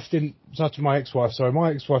 my wife didn't touch my ex-wife, sorry,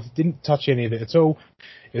 my ex-wife didn't touch any of it at all.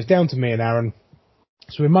 It was down to me and Aaron.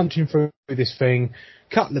 So we're munching through this thing,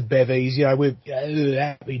 couple of bevies, you know, we're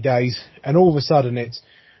happy days, and all of a sudden it's,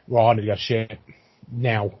 well, I need to go shit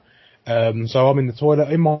now. So I'm in the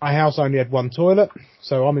toilet. In my house, I only had one toilet,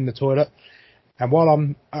 so I'm in the toilet, and while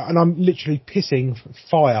I'm literally pissing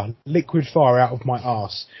liquid fire out of my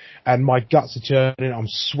arse, and my guts are churning. I'm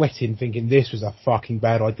sweating, thinking this was a fucking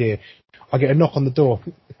bad idea. I get a knock on the door,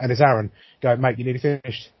 and it's Aaron going, "Mate, you nearly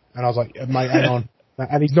finished?" And I was like, "Mate, hang on."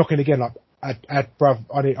 And he's knocking again, like, "Bruv,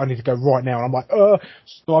 I need to go right now." And I'm like,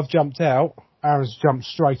 So I've jumped out. Aaron's jumped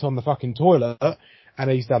straight on the fucking toilet, and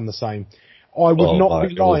he's done the same. I would not Mate,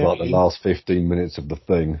 be it was lying. like the last 15 minutes of the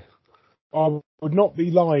thing. I would not be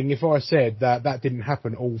lying if I said that didn't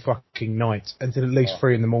happen all fucking night until at least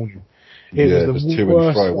 3 in the morning. It Yeah, was just the to and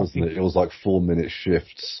worst fro, wasn't it? It was like 4-minute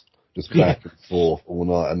shifts, just back and forth all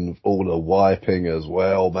night, and all the wiping as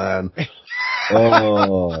well, man.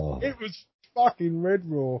 Oh, It was fucking red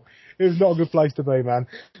raw. It was not a good place to be, man.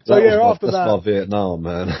 So after that's my that, Vietnam,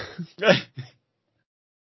 man.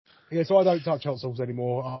 so I don't touch hot sauce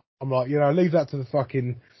anymore. I'm like, leave that to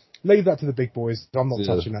the big boys. I'm not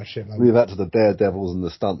Yeah. touching that shit, man. Leave that to the daredevils and the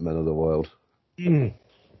stuntmen of the world. Mm.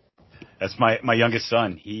 That's my youngest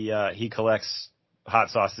son. He collects hot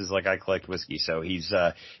sauces like I collect whiskey, so he's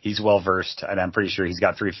well versed, and I'm pretty sure he's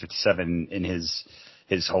got 357 in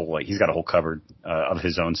his whole, like, he's got a whole cupboard of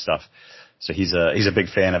his own stuff. So he's a big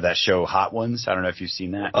fan of that show Hot Ones. I don't know if you've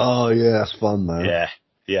seen that. Oh yeah, that's fun, man.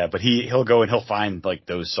 Yeah, but he'll go and he'll find like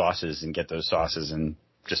those sauces and get those sauces and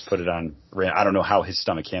just put it on. I don't know how his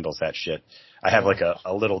stomach handles that shit. I have like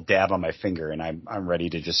a little dab on my finger, and I'm ready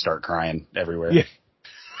to just start crying everywhere. Yeah.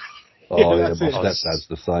 Oh yeah, that's my it. stepdad's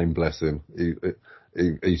the same. Bless him.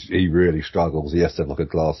 He really struggles. He has to have like a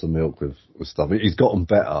glass of milk with stuff. He's gotten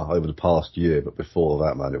better over the past year, but before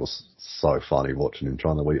that, man, it was so funny watching him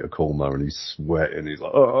trying to eat a korma, and he's sweating. He's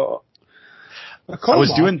like, oh. I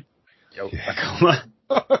was doing. Yeah.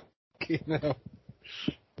 There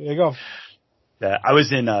you go. I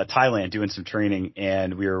was in Thailand doing some training,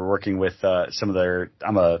 and we were working with some of their.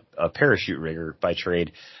 I'm a parachute rigger by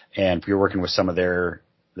trade, and we were working with some of the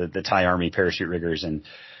Thai Army parachute riggers, and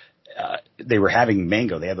they were having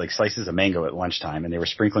mango. They had like slices of mango at lunchtime, and they were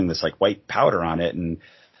sprinkling this like white powder on it, and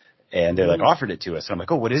they like offered it to us. And I'm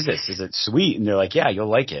like, oh, what is this? Is it sweet? And they're like, yeah, you'll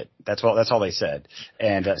like it. That's all they said.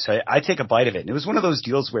 And so I take a bite of it, and it was one of those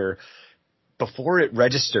deals where before it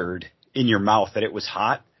registered in your mouth that it was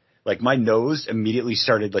hot, like my nose immediately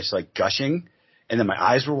started just like gushing, and then my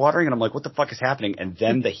eyes were watering, and I'm like, what the fuck is happening? And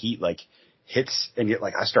then the heat like hits, and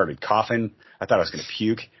I started coughing. I thought I was going to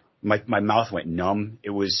puke. My mouth went numb.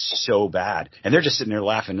 It was so bad. And they're just sitting there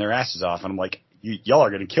laughing their asses off, and I'm like, y'all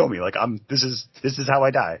are going to kill me. Like this is how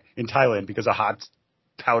I die in Thailand because of hot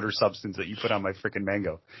powder substance that you put on my freaking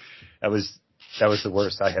mango. That was the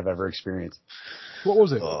worst I have ever experienced. What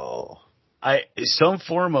was it? Oh. Some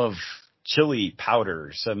form of chili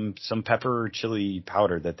powder, some pepper chili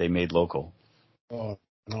powder that they made local. Oh,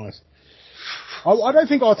 nice. I don't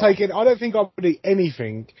think I'll take it. I don't think I would eat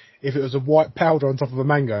anything if it was a white powder on top of a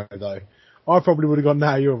mango, though. I probably would have gone,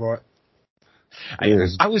 nah, you're right.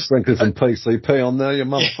 I was sprinkling some PCP on there, you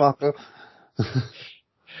motherfucker.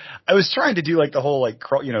 I was trying to do like the whole like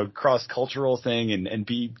cross-cultural thing and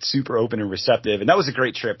be super open and receptive, and that was a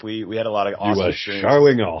great trip. We had a lot of awesome. You were experiences.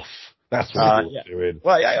 showing off. That's what you were doing.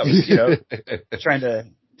 Well, yeah, I was trying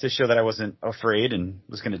to show that I wasn't afraid and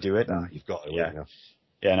was going to do it. Nah, you've got it. Yeah.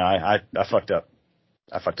 Yeah, no, I fucked up.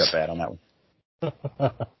 I fucked up bad on that one.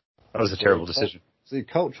 That was a terrible decision. See,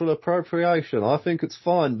 cultural appropriation, I think it's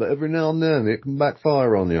fine, but every now and then it can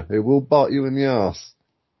backfire on you. It will bite you in the ass.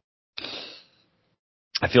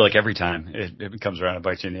 I feel like every time it comes around and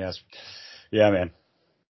bites you in the ass. Yeah, man.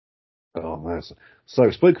 Oh, man.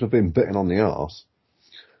 So, speaking of being bitten on the ass,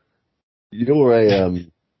 you're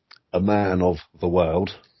a man of the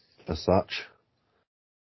world, as such.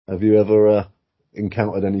 Have you ever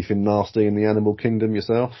encountered anything nasty in the animal kingdom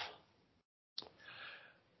yourself?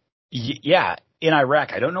 Yeah, in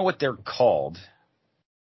Iraq. I don't know what they're called.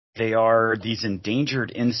 They are these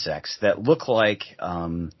endangered insects that look like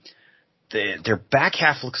their back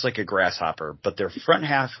half looks like a grasshopper, but their front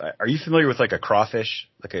half. Are you familiar with like a crawfish?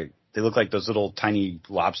 They look like those little tiny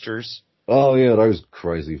lobsters. Oh yeah, those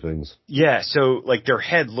crazy things. Yeah, so like their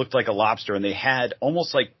head looked like a lobster, and they had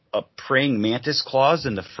almost like a praying mantis claws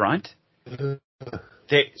in the front.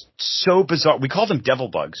 They so bizarre. We called them devil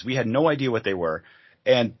bugs. We had no idea what they were,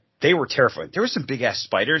 and they were terrifying. There were some big ass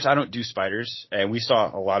spiders. I don't do spiders, and we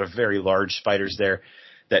saw a lot of very large spiders there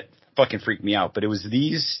that fucking freaked me out. But it was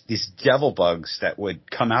these devil bugs that would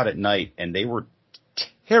come out at night, and they were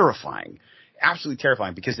terrifying, absolutely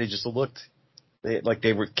terrifying, because they just looked like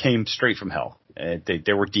they came straight from hell.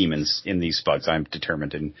 There were demons in these bugs. I'm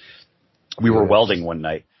determined. And we were welding one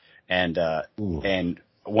night, and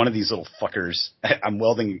one of these little fuckers, I'm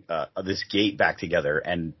welding this gate back together,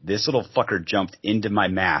 and this little fucker jumped into my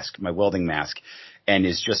mask, my welding mask, and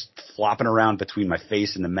is just flopping around between my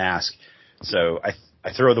face and the mask. So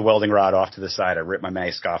I throw the welding rod off to the side. I rip my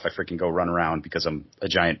mask off. I freaking go run around because I'm a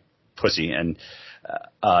giant pussy, and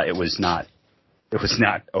it was not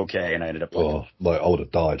okay, and I ended up I would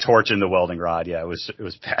have died. Torching the welding rod. Yeah, it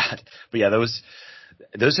was bad. But yeah, those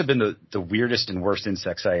have been the weirdest and worst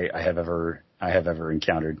insects I have ever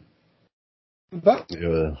encountered. That,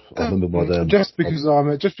 Yeah, I remember my dad. just because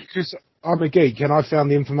I'm a geek and I found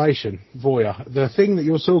the information, Voya. The thing that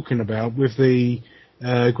you're talking about with the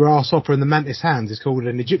grasshopper and the mantis hands is called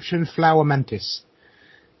an Egyptian flower mantis.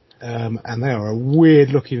 And they are a weird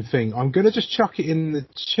looking thing. I'm going to just chuck it in the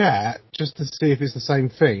chat just to see if it's the same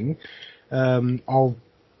thing. I'll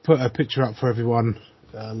put a picture up for everyone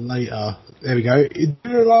later. There we go.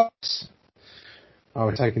 Oh,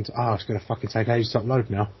 it's going to fucking take ages to upload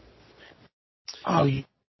now. Oh, you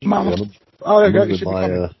mother... Yeah, Oh, there you go. It should be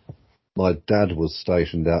coming. my dad was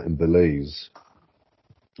stationed out in Belize,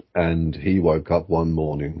 and he woke up one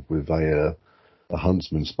morning with a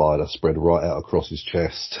huntsman spider spread right out across his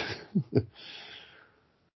chest.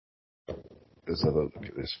 Let's have a look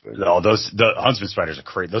at this thing. No, the huntsman spiders are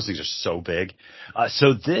crazy. Those things are so big.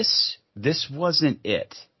 So this wasn't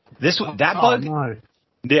it. That bug. No. What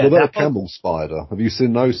Yeah, about a that bug. camel spider? Have you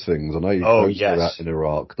seen those things? I know those are out in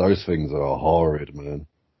Iraq. Those things are horrid, man.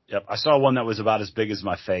 Yep, I saw one that was about as big as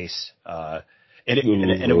my face, and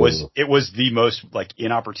it was the most like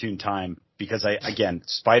inopportune time because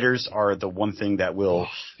spiders are the one thing that will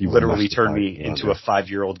literally turn me into a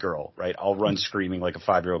 5-year-old girl. Right, I'll run screaming like a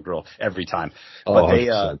 5-year-old girl every time.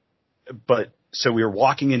 But so we were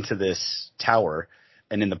walking into this tower.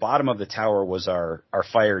 And in the bottom of the tower was our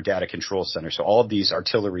fire data control center. So all of these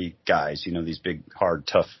artillery guys, these big, hard,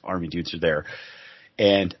 tough army dudes are there.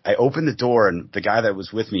 And I opened the door, and the guy that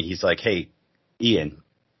was with me, he's like, "Hey, Ian."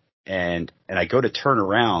 And I go to turn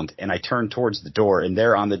around, and I turn towards the door, and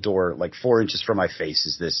there on the door, like 4 inches from my face,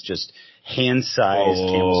 is this just hand-sized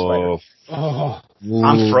camel spider. Oh,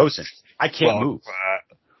 I'm frozen. I can't move.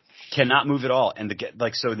 Cannot move at all. And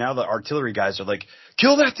so now the artillery guys are like,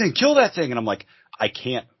 kill that thing. And I'm like, I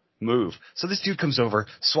can't move. So this dude comes over,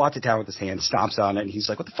 swats it down with his hand, stomps on it, and he's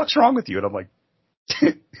like, what the fuck's wrong with you? And I'm like,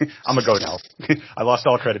 I'm gonna go now. I lost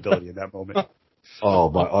all credibility in that moment. Oh,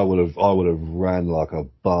 I would have ran like a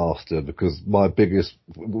bastard because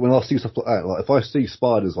when I see stuff like that, like if I see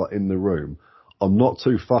spiders like in the room, I'm not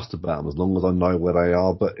too fussed about them as long as I know where they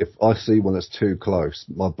are. But if I see one that's too close,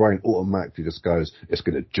 my brain automatically just goes, it's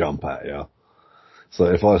going to jump at you. So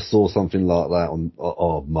if I saw something like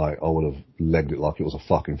that, mate, I would have legged it like it was a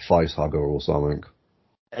fucking face hugger or something.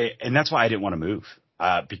 And that's why I didn't want to move,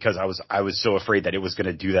 because I was so afraid that it was going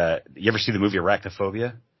to do that. You ever see the movie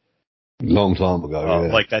Arachnophobia? Long time ago,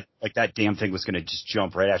 yeah. Like that damn thing was going to just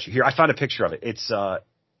jump right at you. Here, I found a picture of it.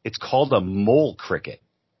 It's called a mole cricket.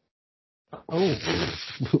 Oh,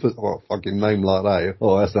 what a fucking name like that!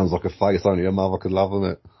 Oh, that sounds like a face only a mother could love,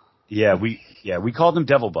 doesn't it? Yeah, we called them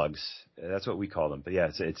devil bugs. That's what we call them. But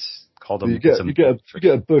yeah, it's called them. You get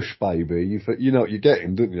a bush baby. You know what you're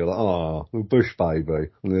getting, don't you? Like, a bush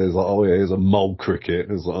baby, and there's like, oh yeah, here's a mole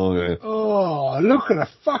cricket. It's like, oh yeah. Oh, look at the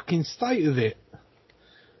fucking state of it.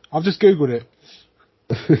 I've just googled it.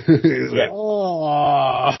 Yeah.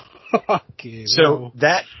 Oh, fucking so hell.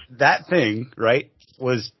 that thing, right,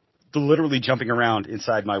 was literally jumping around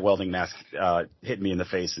inside my welding mask, hitting me in the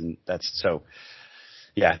face, and that's so.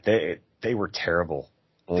 Yeah, they were terrible.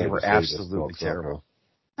 They were absolutely terrible.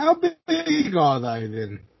 How big are they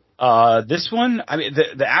then? This one, I mean,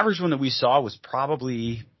 the average one that we saw was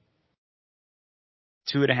probably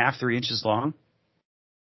 2.5, 3 inches long,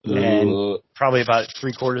 and probably about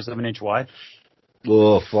 3/4 of an inch wide.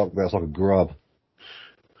 Oh fuck, that's like a grub.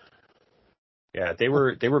 Yeah, they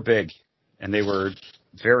were big, and they were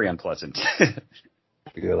very unpleasant.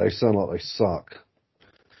 Yeah, they sound like they suck.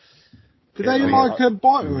 Did they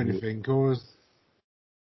bite or anything, or?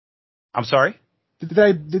 I'm sorry? Did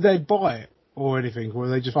they bite or anything, or were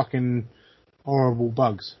they just fucking horrible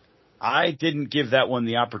bugs? I didn't give that one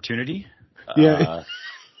the opportunity. Yeah.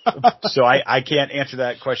 So I can't answer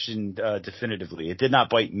that question definitively. It did not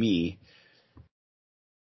bite me.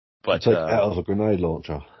 But take it out of a grenade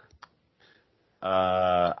launcher.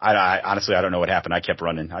 I honestly don't know what happened. I kept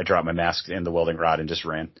running. I dropped my mask and the welding rod and just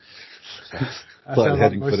ran. Like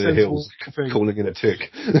heading for the hills, calling in a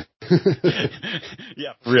tick.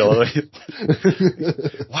 Yeah, real.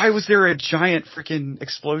 Why was there a giant freaking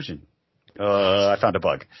explosion? I found a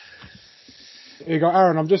bug. Here you go,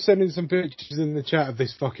 Aaron. I'm just sending some pictures in the chat of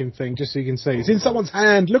this fucking thing, just so you can see. It's in someone's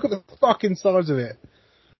hand. Look at the fucking size of it.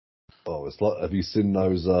 Oh, it's like, have you seen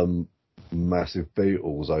those massive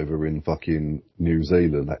beetles over in fucking New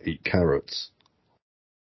Zealand that eat carrots?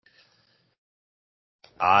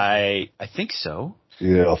 I think so.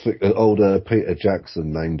 Yeah, I think old Peter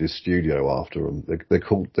Jackson named his studio after them. They're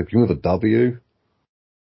called, they begin with a W.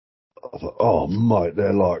 I thought, oh mate,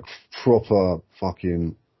 they're like proper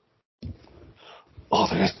fucking. Oh,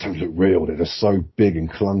 they just don't look real. They're just so big and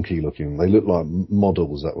clunky looking. They look like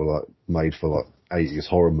models that were like made for like 80s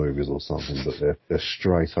horror movies or something, but they're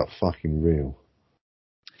straight up fucking real.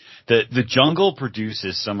 The jungle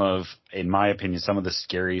produces some of, in my opinion, some of the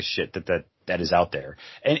scariest shit that is out there.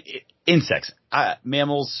 And insects,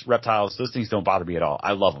 mammals, reptiles, those things don't bother me at all.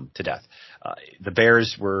 I love them to death. The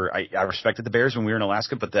bears I respected the bears when we were in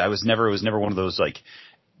Alaska, but it was never one of those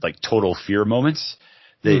like total fear moments.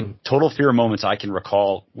 The total fear moments I can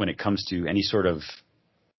recall when it comes to any sort of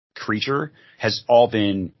creature has all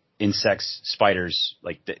been insects, spiders,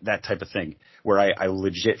 like that type of thing, where I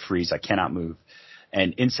legit freeze. I cannot move.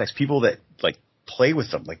 And insects, people that like play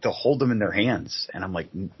with them, like they'll hold them in their hands. And I'm like,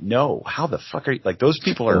 no, how the fuck are you? Like those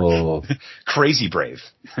people are crazy brave.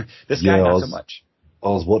 This guy, not so much. I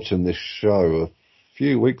was watching this show a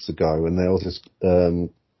few weeks ago, and there was this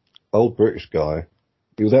old British guy.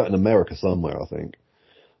 He was out in America somewhere, I think.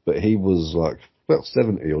 But he was like about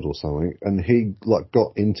 70 odd or something, and he like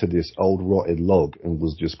got into this old rotted log and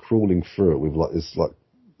was just crawling through it with like this like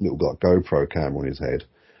little like GoPro camera on his head.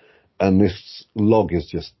 And this log is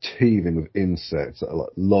just teeming with insects that are like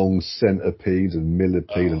long centipedes and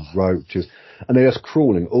millipedes and roaches. And they're just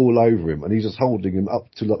crawling all over him. And he's just holding him up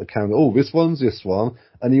to like the camera. Oh, this one's this one.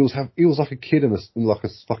 And he was like a kid in like a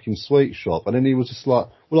fucking sweet shop. And then he was just like,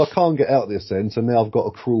 well, I can't get out this end. So now I've got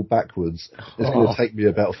to crawl backwards. It's going to take me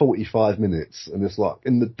about 45 minutes. And it's like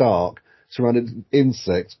in the dark, surrounded with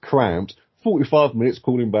insects, cramped, 45 minutes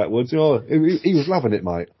crawling backwards. You know, he was loving it,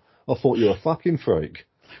 mate. I thought you were a fucking freak.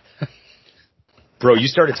 Bro, you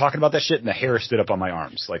started talking about that shit and the hair stood up on my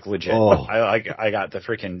arms, like legit. I got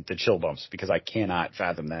the chill bumps because I cannot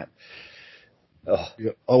fathom that.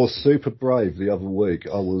 Yeah, I was super brave the other week.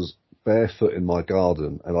 I was barefoot in my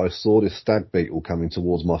garden and I saw this stag beetle coming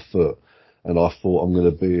towards my foot, and I thought I'm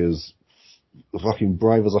going to be as fucking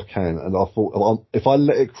brave as I can. And I thought if I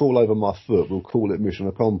let it crawl over my foot, we'll call it mission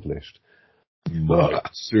accomplished. But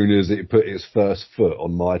as soon as it put its first foot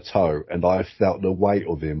on my toe and I felt the weight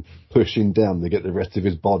of him pushing down to get the rest of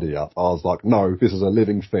his body up, I was like, no, this is a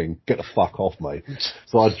living thing. Get the fuck off, mate.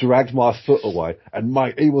 So I dragged my foot away, and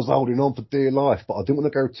mate, he was holding on for dear life, but I didn't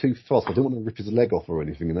want to go too fast. I didn't want to rip his leg off or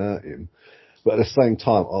anything and hurt him. But at the same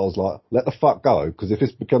time, I was like, let the fuck go, because if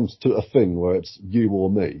this becomes to a thing where it's you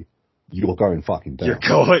or me, you're going fucking down. You're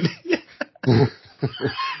going.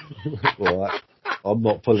 Well, I'm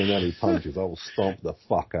not pulling any punches. I will stomp the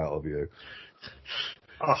fuck out of you.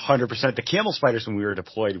 100%. The camel spiders when we were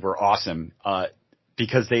deployed were awesome,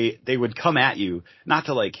 because they would come at you, not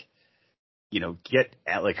to like, get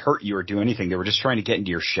at like hurt you or do anything. They were just trying to get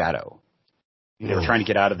into your shadow. They were trying to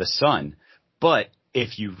get out of the sun. But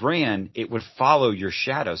if you ran, it would follow your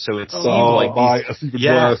shadow. So it seemed like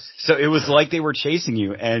so it was like they were chasing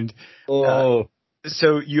you. And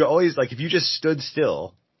so you always, like, if you just stood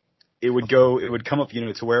still, it would come up,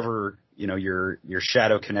 to wherever, your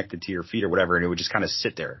shadow connected to your feet or whatever, and it would just kind of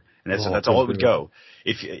sit there. And that's all it would go.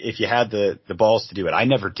 If you had the balls to do it. I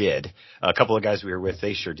never did. A couple of guys we were with,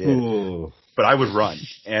 they sure did. Ooh. But I would run,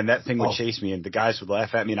 and that thing would chase me, and the guys would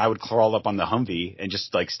laugh at me, and I would crawl up on the Humvee and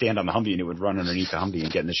just like stand on the Humvee, and it would run underneath the Humvee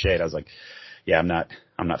and get in the shade. I was like, yeah, I'm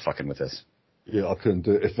not fucking with this. Yeah, I couldn't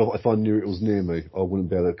do it. If I knew it was near me, I wouldn't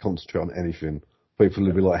be able to concentrate on anything. People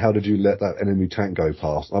would be like, how did you let that enemy tank go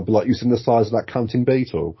past? I'd be like, you seen the size of that cunting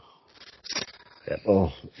beetle? Yeah.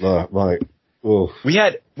 Oh, right. Oh. We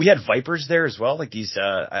had vipers there as well, like these,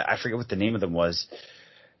 I forget what the name of them was.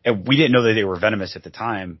 And we didn't know that they were venomous at the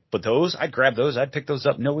time, but I'd grab those, I'd pick those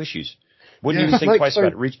up, no issues. Wouldn't even think twice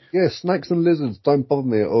about it. Yeah, snakes and lizards don't bother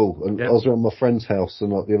me at all. And I was around my friend's house,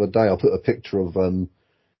 and like the other day I put a picture of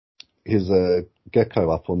his gecko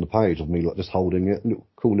up on the page of me like just holding it,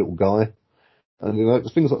 cool little guy. And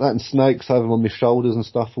things like that, and snakes, I have them on my shoulders and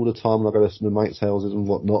stuff all the time when I go to my mates' houses and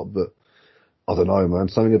whatnot. But I don't know, man.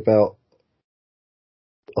 Something about,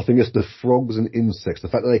 I think it's the frogs and insects. The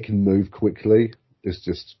fact that they can move quickly is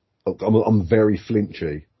just. I'm very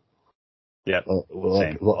flinchy. Yeah.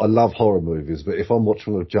 I love horror movies, but if I'm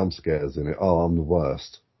watching with jump scares in it, I'm the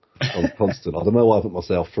worst. I'm constant. I don't know why I put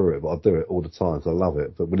myself through it, but I do it all the time because I love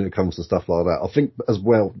it. But when it comes to stuff like that, I think as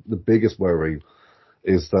well the biggest worry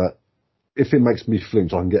is that if it makes me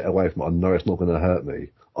flinch, I can get away from it. I know it's not going to hurt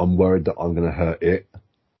me. I'm worried that I'm going to hurt it.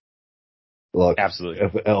 Like,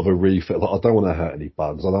 absolutely. Out of a refit, like, I don't want to hurt any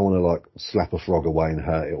bugs. I don't want to like slap a frog away and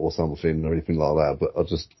hurt it or something or anything like that. But I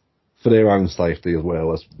just, for their own safety as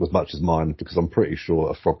well, as much as mine, because I'm pretty sure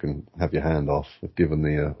a frog can have your hand off if given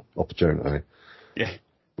the opportunity. Yeah.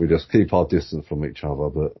 We just keep our distance from each other.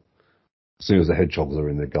 But as soon as the hedgehogs are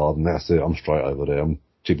in their garden, that's it. I'm straight over there. I'm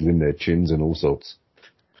jiggling their chins and all sorts.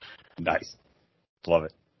 Nice. Love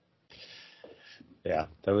it. Yeah,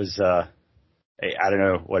 that was, I don't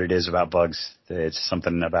know what it is about bugs. It's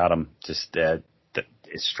something about them. Just,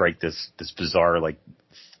 strike this bizarre like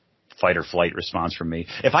fight or flight response from me.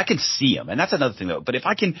 If I can see them, and that's another thing though. But if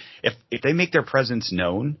they make their presence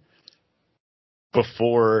known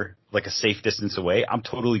before like a safe distance away, I'm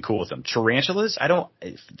totally cool with them. Tarantulas,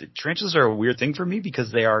 tarantulas are a weird thing for me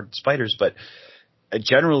because they are spiders, but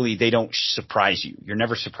generally they don't surprise you. You're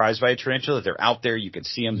never surprised by a tarantula. They're out there. You can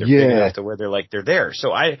see them. They're big enough to where they're there.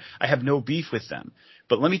 So I have no beef with them.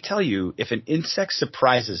 But let me tell you, if an insect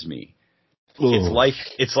surprises me,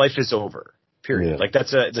 its life is over. Period. Yeah. Like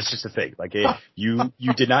that's just a thing. Like you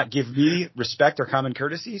did not give me respect or common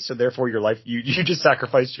courtesy, so therefore your life you just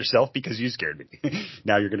sacrificed yourself because you scared me.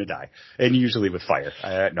 Now you're gonna die, and usually with fire.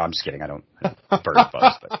 No, I'm just kidding. I don't burn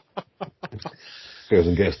bugs, but goes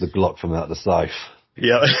and gets the Glock from out the safe.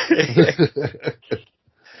 Yeah,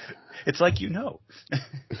 it's like the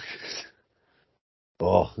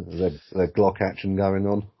Glock action going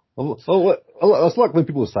on. It's like when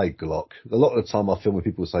people say Glock. A lot of the time I feel when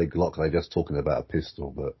people say Glock, they're just talking about a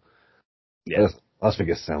pistol, but I think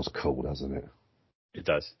it sounds cool, doesn't it? It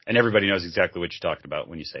does. And everybody knows exactly what you're talking about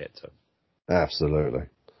when you say it. So absolutely.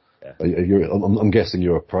 Yeah. I'm guessing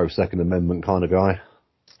you're a pro Second Amendment kind of guy.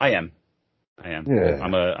 I am. Yeah.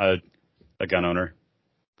 I'm a gun owner,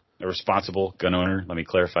 a responsible gun owner. Let me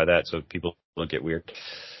clarify that so people don't get weird.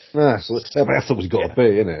 Yeah, so that's what you've got to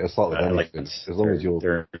be, isn't it? It's like with anything. As long as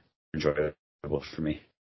they're enjoyable for me.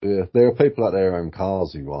 Yeah, there are people out there who own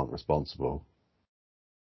cars who aren't responsible.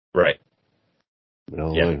 Right. You know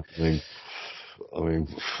what I mean,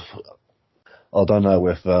 I don't know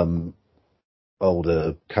if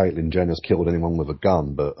older Caitlyn Jenner's killed anyone with a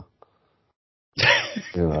gun, but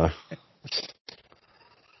you know,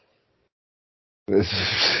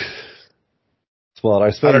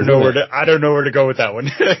 I don't know where to go with that one.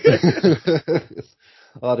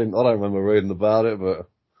 I don't remember reading about it, but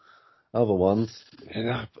other ones,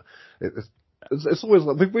 it's always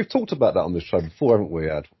like we've talked about that on this show before, haven't we?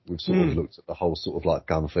 We've sort of looked at the whole sort of like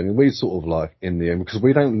gun thing, and we sort of like in the end, because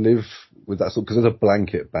we don't live with that sort, because there's a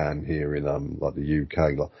blanket ban here in like the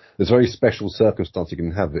UK. Like there's very special circumstance you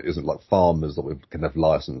can have. It isn't like farmers that can have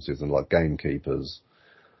licenses and like gamekeepers,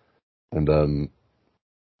 and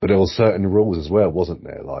but there were certain rules as well, wasn't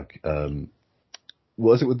there? Like,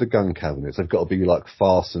 what is it with the gun cabinets? They've got to be like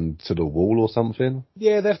fastened to the wall or something?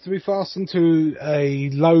 Yeah, they have to be fastened to a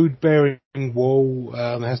load-bearing wall.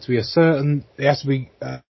 There has to be a certain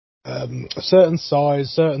size,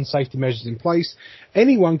 certain safety measures in place.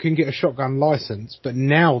 Anyone can get a shotgun license, but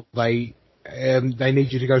now they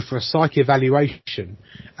need you to go for a psych evaluation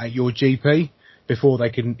at your GP before they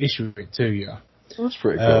can issue it to you. That's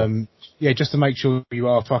pretty cool. Yeah, just to make sure you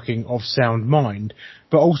are fucking of sound mind.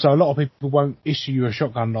 But also, a lot of people won't issue you a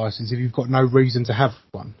shotgun license if you've got no reason to have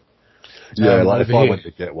one. Yeah, like if I went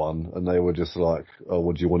to get one and they were just like, "Oh,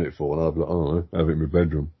 what do you want it for?" and I'd be like, "I don't know, have it in my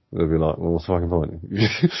bedroom." They'd be like, "Well, what's the fucking point?"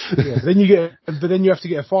 Yeah, but then you have to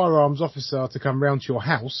get a firearms officer to come round to your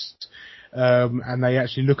house, and they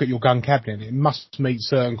actually look at your gun cabinet. It must meet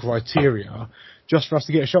certain criteria just for us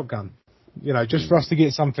to get a shotgun. You know, just for us to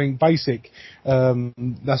get something basic,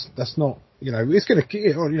 that's not, it's going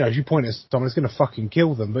to, as you point at someone, it's going to fucking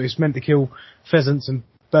kill them, but it's meant to kill pheasants and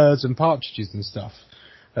birds and partridges and stuff.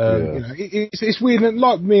 It's weird, and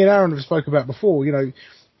like me and Aaron have spoke about before,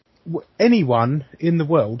 anyone in the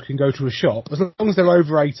world can go to a shop, as long as they're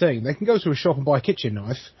over 18, they can go to a shop and buy a kitchen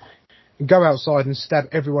knife and go outside and stab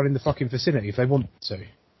everyone in the fucking vicinity if they want to.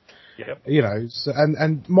 Yep.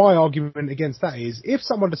 And my argument against that is, if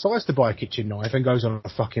someone decides to buy a kitchen knife and goes on a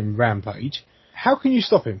fucking rampage, how can you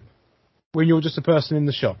stop him when you're just a person in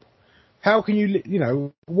the shop? How can you,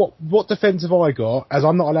 what defence have I got, as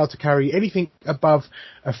I'm not allowed to carry anything above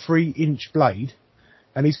a 3-inch blade,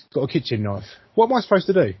 and he's got a kitchen knife? What am I supposed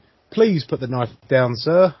to do? Please put the knife down,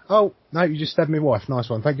 sir. Oh, no, you just stabbed my wife. Nice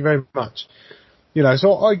one. Thank you very much. But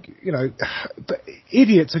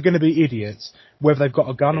idiots are going to be idiots, whether they've got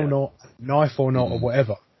a gun or not, knife or not, or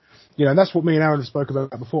whatever. And that's what me and Aaron have spoke about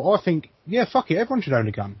before. I think, fuck it, everyone should own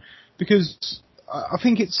a gun. Because I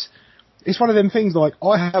think it's one of them things, like,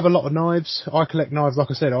 I have a lot of knives. I collect knives,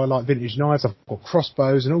 like I said, I like vintage knives. I've got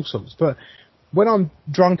crossbows and all sorts. But when I'm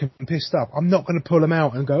drunk and pissed up, I'm not going to pull them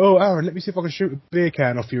out and go, "Oh, Aaron, let me see if I can shoot a beer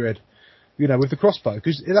can off your head," with the crossbow.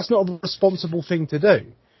 Because that's not a responsible thing to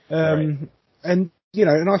do. Right. And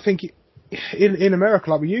I think in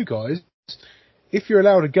America, like with you guys, if you're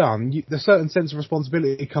allowed a gun, the certain sense of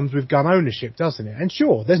responsibility comes with gun ownership, doesn't it? And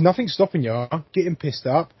sure, there's nothing stopping you getting pissed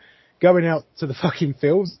up, going out to the fucking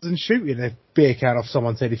fields and shooting a beer can off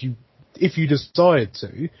someone's head if you decide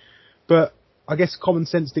to. But I guess common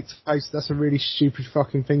sense dictates that's a really stupid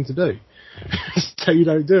fucking thing to do. So you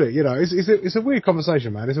don't do it. It's a weird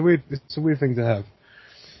conversation, man. It's a weird thing to have.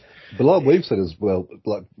 But like we've said as well,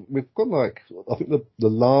 like we've got like I think the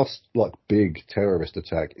last like big terrorist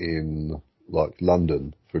attack in like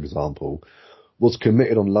London, for example, was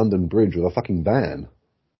committed on London Bridge with a fucking van.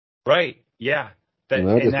 Right. Yeah. You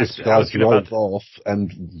know, this guy drove off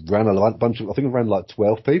and ran a bunch of, I think it ran like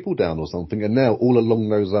 12 people down or something. And now all along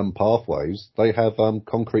those pathways, they have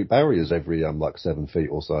concrete barriers every like 7 feet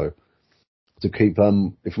or so to keep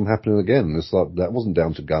it from happening again. It's like that wasn't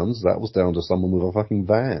down to guns, that was down to someone with a fucking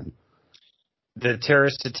van. The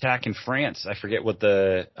terrorist attack in France, I forget what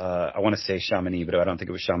I want to say Chamonix, but I don't think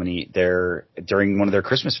it was Chamonix. During one of their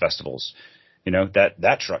Christmas festivals, you know,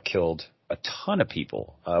 that truck killed a ton of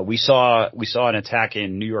people. We saw an attack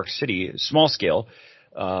in New York City, small scale,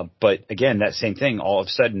 but again, that same thing. All of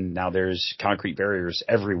a sudden, now there's concrete barriers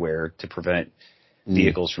everywhere to prevent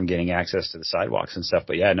vehicles from getting access to the sidewalks and stuff.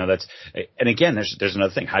 But yeah, no, and again, there's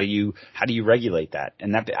another thing. How do you regulate that?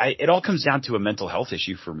 And it all comes down to a mental health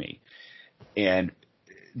issue for me. And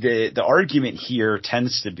the argument here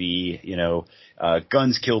tends to be, you know,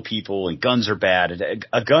 guns kill people and guns are bad.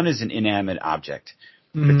 A gun is an inanimate object.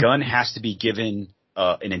 Mm-hmm. The gun has to be given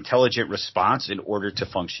an intelligent response in order to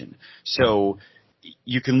function. So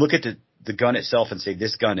you can look at the gun itself and say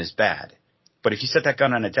this gun is bad. But if you set that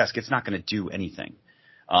gun on a desk, it's not going to do anything.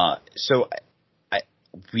 So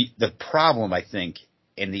the problem, I think,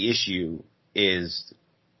 and the issue is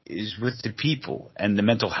with the people and the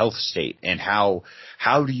mental health state, and how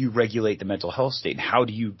do you regulate the mental health state, and how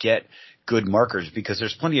do you get good markers? Because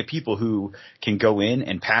there's plenty of people who can go in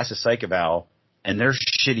and pass a psych eval, and they're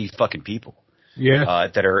shitty fucking people. Yeah.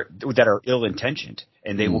 That are ill intentioned,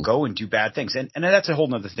 and they will go and do bad things. And that's a whole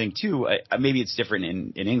nother thing too. Maybe it's different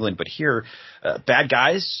in England, but here, bad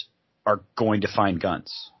guys are going to find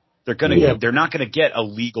guns. They're not going to get a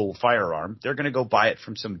legal firearm. They're going to go buy it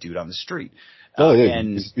from some dude on the street.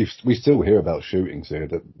 And we still hear about shootings here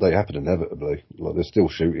that they happen inevitably. Like there's still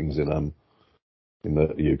shootings in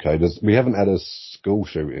the UK. We haven't had a school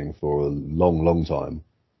shooting for a long time,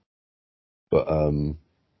 but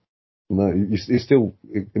no,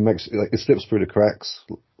 it slips through the cracks.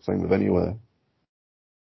 Same with anywhere.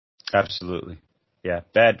 Absolutely, yeah.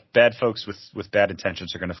 Bad folks with bad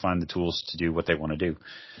intentions are going to find the tools to do what they want to do.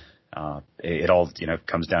 It all, you know,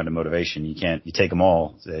 comes down to motivation. You take them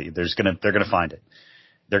all. They're going to find it.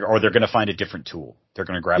 They're going to find a different tool. They're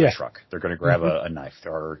going to grab a truck. They're going to grab a knife,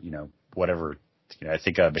 or, you know, whatever. You know, I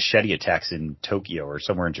think machete attacks in Tokyo or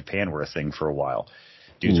somewhere in Japan were a thing for a while.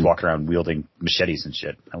 Dudes walking around wielding machetes and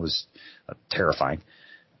shit. That was terrifying.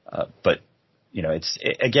 But you know,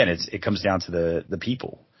 it comes down to the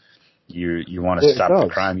people. You want to stop the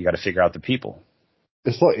crime, you got to figure out the people.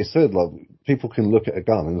 It's like you said, like people can look at a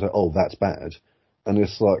gun and say, "Oh, that's bad," and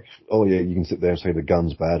it's like, "Oh yeah, you can sit there and say the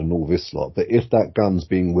gun's bad and all this lot." But if that gun's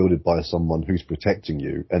being wielded by someone who's protecting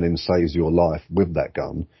you and then saves your life with that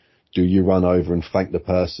gun, do you run over and thank the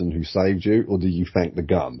person who saved you, or do you thank the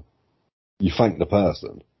gun? You thank the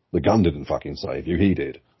person. The gun didn't fucking save you; he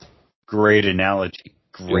did. Great analogy.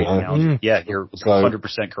 Analogy. Yeah, you're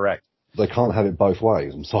 100% correct. They can't have it both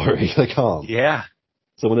ways. I'm sorry, they can't. Yeah.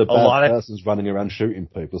 So when a bad person's running around shooting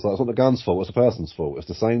people, it's not the gun's fault, it's the person's fault. It's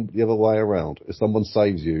the same the other way around. If someone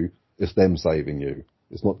saves you, it's them saving you.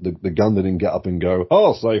 It's not the gun that didn't get up and go, "Oh,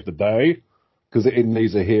 I'll save the day," because it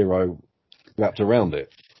needs a hero wrapped around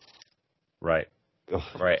it. Right. Ugh.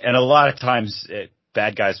 Right. And a lot of times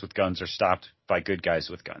bad guys with guns are stopped by good guys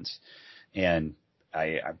with guns. And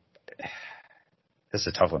this is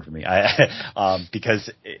a tough one for me.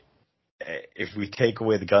 Because if we take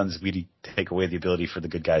away the guns, we take away the ability for the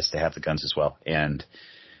good guys to have the guns as well. And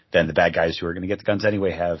then the bad guys who are going to get the guns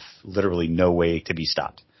anyway have literally no way to be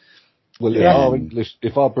stopped. Well,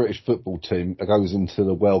 if our British football team goes into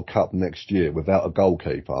the World Cup next year without a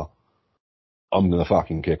goalkeeper, I'm going to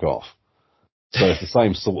fucking kick off. So it's the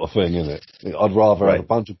same sort of thing, isn't it? I'd rather have a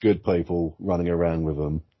bunch of good people running around with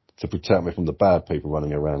them to protect me from the bad people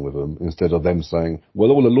running around with them, instead of them saying,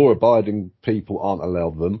 well, all the law-abiding people aren't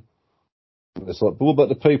allowed them. It's like, but what about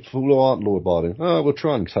the people who aren't law-abiding? Oh, we'll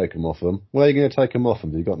try and take them off them. Where are you going to take them off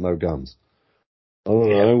them if you've got no guns? I don't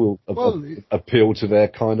know. We'll appeal to their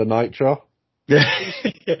kind of nature.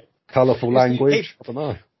 Colourful language. I don't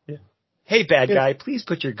know. Hey, bad guy, please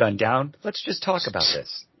put your gun down. Let's just talk about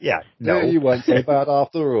this. Yeah, no. Yeah, you weren't so bad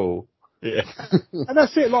after all. Yeah. And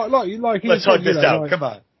that's it. Like let's hug this out. Come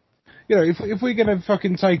on. You know, if we're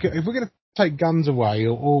gonna take guns away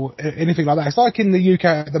or anything like that, it's like in the UK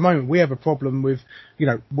at the moment. We have a problem with, you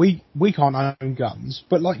know, we can't own guns,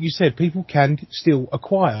 but like you said, people can still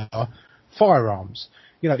acquire firearms.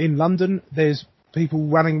 You know, in London, there's people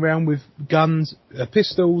running around with guns,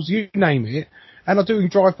 pistols, you name it. and are doing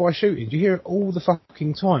drive-by shootings. You hear it all the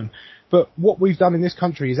fucking time. But what we've done in this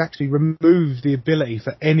country is actually remove the ability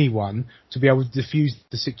for anyone to be able to diffuse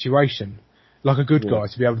the situation. Like a good guy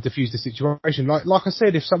to be able to diffuse the situation. Like I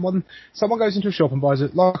said, if someone goes into a shop and buys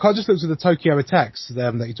it, like I just looked at the Tokyo attacks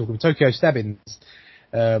that you're talking about, Tokyo stabbings.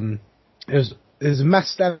 There's a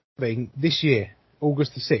mass stabbing this year,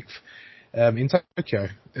 August the 6th, in Tokyo.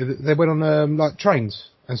 They went on like trains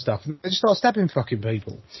and stuff. They just start stabbing fucking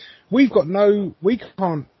people. We can't.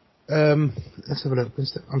 Let's have a look.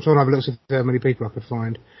 I'm trying to have a look at how many people I could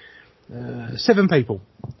find. 7 people.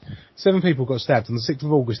 7 people got stabbed on the 6th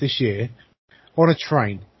of August this year on a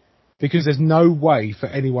train because there's no way for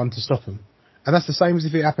anyone to stop them. And that's the same as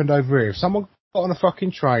if it happened over here. If someone got on a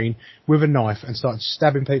fucking train with a knife and started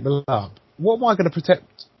stabbing people up, what am I going to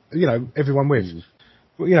protect, everyone with?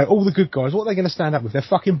 All the good guys, what are they going to stand up with? Their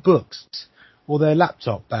fucking books or their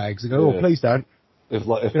laptop bags and go, oh, please don't. If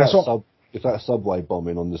that subway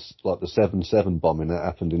bombing on this, like the 7/7 bombing that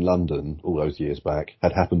happened in London all those years back,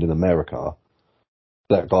 had happened in America,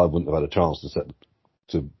 that guy wouldn't have had a chance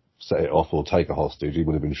to set it off or take a hostage. He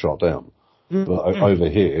would have been shot down. But over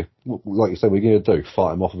here, like you said, we're going to do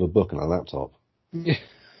fight him off with a book and a laptop. Yeah.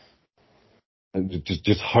 And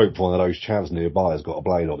just hope one of those chavs nearby has got a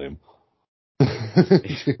blade on him.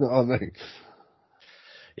 You know what I mean?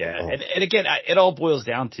 Yeah, and again, it all boils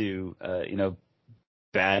down to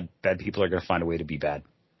bad people are going to find a way to be bad,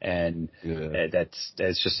 and that's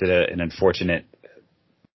just an unfortunate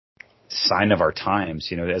sign of our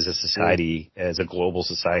times. As a society, as a global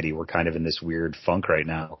society, we're kind of in this weird funk right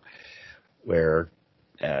now, where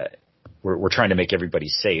we're trying to make everybody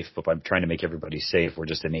safe, but by trying to make everybody safe, we're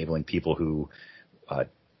just enabling people who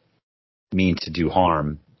mean to do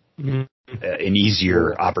harm an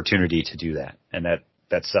easier opportunity to do that, and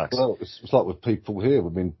that sucks. Well, it's like with people here. I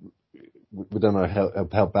mean, we don't know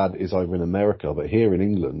how bad it is over in America, but here in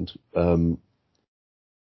England,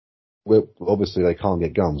 obviously they can't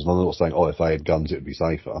get guns. And I'm not saying, if they had guns, it would be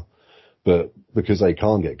safer. But because they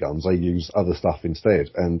can't get guns, they use other stuff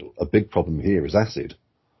instead. And a big problem here is acid.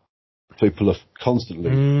 People are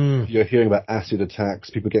constantly, you're hearing about acid attacks,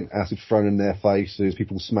 people getting acid thrown in their faces,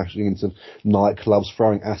 people smashing into nightclubs,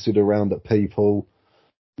 throwing acid around at people.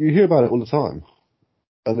 You hear about it all the time.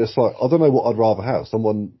 And it's like, I don't know what I'd rather have.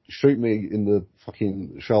 Someone shoot me in the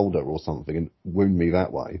fucking shoulder or something and wound me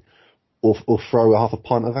that way. Or throw half a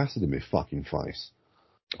pint of acid in my fucking face.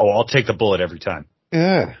 Oh, I'll take the bullet every time.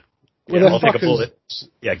 Yeah. I'll take a bullet.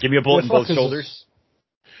 Yeah, give me a bullet in both shoulders.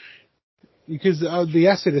 Because the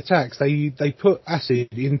acid attacks, they put acid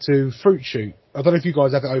into fruit shoot. I don't know if you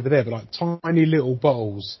guys have it over there, but like tiny little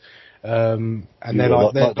bottles. And they're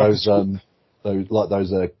like those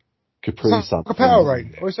Capri Sun. Like a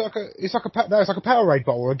Powerade. Or it's like a Powerade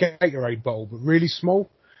bottle or a Gatorade bottle, but really small.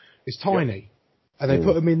 It's tiny. Yep. And they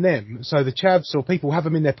put them in them, so the chavs or people have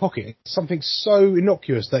them in their pocket. Something so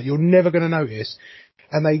innocuous that you're never going to notice.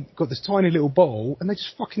 And they got this tiny little bottle, and they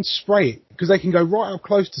just fucking spray it, because they can go right up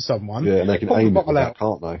close to someone. Yeah, and they can aim it with that,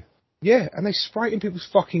 can't they? Yeah, and they spray it in people's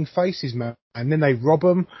fucking faces, man. And then they rob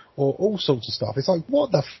them, or all sorts of stuff. It's like,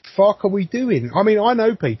 what the fuck are we doing? I mean, I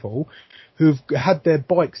know people who've had their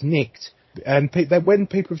bikes nicked, and when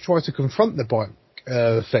people have tried to confront the bike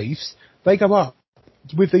thieves, they go up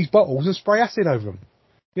with these bottles and spray acid over them.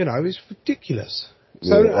 It's ridiculous.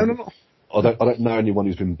 So, yeah, I don't know anyone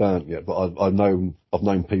who's been burnt yet, but I've known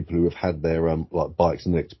people who have had their like bikes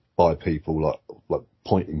nicked by people like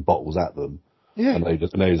pointing bottles at them. Yeah. And they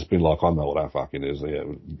just been like, I know what that fucking is. Yeah,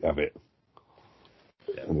 have it.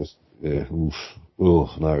 Yeah. And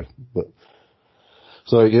no. But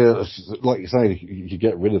so yeah, like you say, you could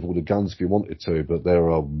get rid of all the guns if you wanted to, but there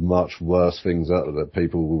are much worse things out there that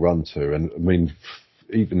people will run to. And I mean,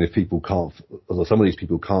 even if people can't, some of these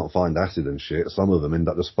people can't find acid and shit, some of them end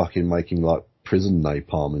up just fucking making like prison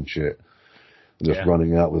napalm and shit. And just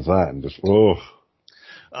running out with that and just,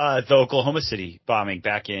 the Oklahoma City bombing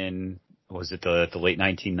back in, was it the late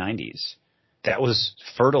 1990s? That was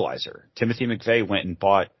fertilizer. Timothy McVeigh went and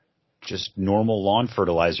bought just normal lawn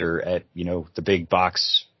fertilizer at, the big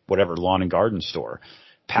box, whatever, lawn and garden store,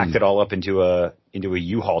 packed it all up into a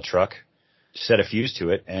U-Haul truck, set a fuse to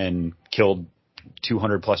it, and killed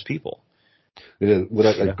 200 plus people. Yeah,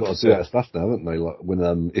 well, they've got to do that stuff now, haven't they? Like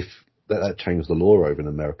when if that changed the law over in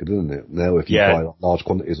America, didn't it? Now, if you buy large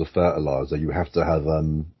quantities of fertilizer, you have to have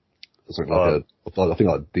something like I think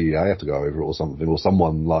like DEA have to go over it or something, or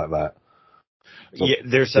someone like that.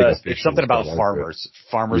 There's it's something about farmers.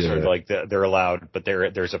 Farmers are like they're allowed, but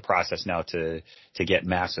there's a process now to get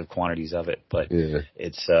massive quantities of it. But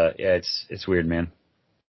it's weird, man.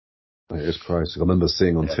 It is crazy. I remember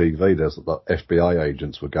seeing on TV, there's like FBI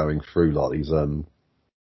agents were going through like these all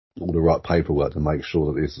the right paperwork to make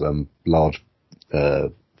sure that this large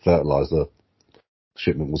fertilizer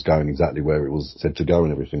shipment was going exactly where it was said to go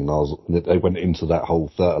and everything. And they went into that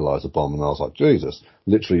whole fertilizer bomb, and I was like, Jesus,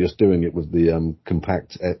 literally just doing it with the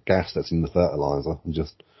compact gas that's in the fertilizer, and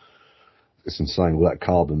just it's insane with that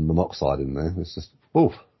carbon monoxide in there. It's just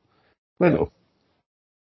mental.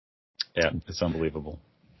 Yeah, it's unbelievable.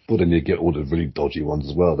 But then you get all the really dodgy ones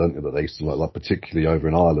as well, don't you? That they used to like particularly over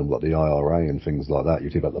in Ireland, like the IRA and things like that. You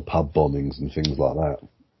hear about the pub bombings and things like that.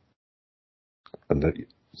 And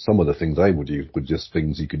some of the things they would use were just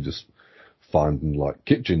things you could just find in like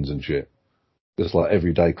kitchens and shit, just like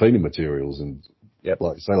everyday cleaning materials and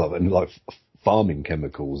like say like farming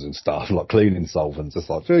chemicals and stuff, like cleaning solvents. It's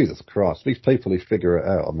like Jesus Christ, these people who figure it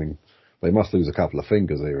out. I mean, they must lose a couple of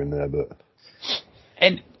fingers here and there, but.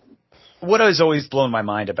 And what has always blown my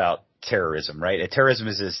mind about terrorism, right? Terrorism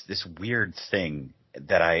is this weird thing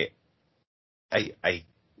that I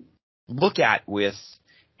look at with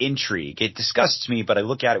intrigue. It disgusts me, but I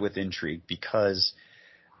look at it with intrigue because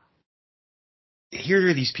here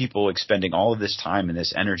are these people expending all of this time and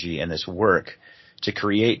this energy and this work to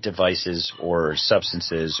create devices or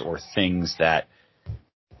substances or things that,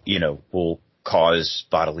 will cause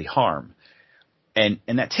bodily harm. And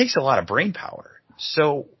that takes a lot of brain power.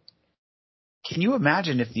 So can you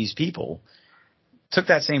imagine if these people took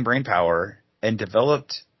that same brain power and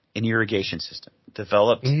developed an irrigation system,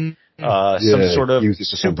 developed some sort of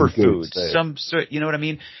superfood, some sort, you know what I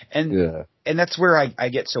mean? And that's where I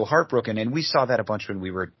get so heartbroken. And we saw that a bunch when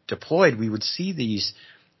we were deployed. We would see these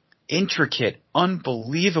intricate,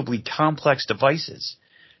 unbelievably complex devices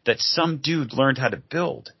that some dude learned how to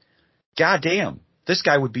build. Goddamn, this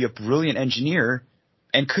guy would be a brilliant engineer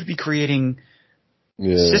and could be creating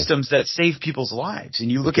systems that save people's lives. And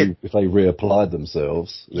you look at if they reapplied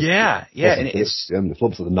themselves. And it's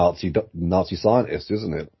obviously the Nazi scientists,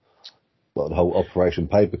 isn't it? Like the whole Operation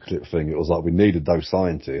Paperclip thing. It was like we needed those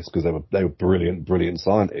scientists because they were brilliant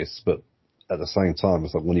scientists. But at the same time,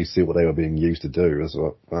 it's like when you see what they were being used to do, it's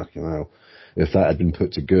like fucking hell. If that had been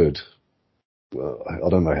put to good, I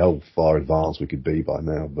don't know how far advanced we could be by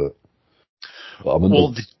now. But I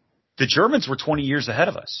remember, the Germans were 20 years ahead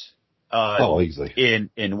of us. Easily.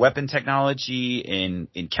 In weapon technology,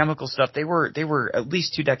 in chemical stuff, they were at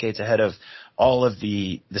least 2 decades ahead of all of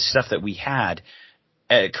the stuff that we had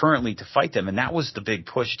currently to fight them, and that was the big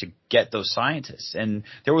push to get those scientists. And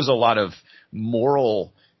there was a lot of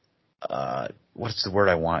moral, what's the word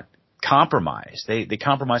I want? Compromise. They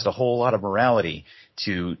compromised a whole lot of morality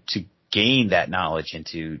to gain that knowledge and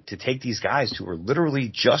to take these guys who were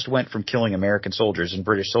literally just went from killing American soldiers and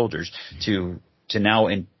British soldiers to now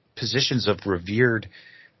in positions of revered,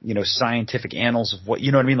 scientific annals of what,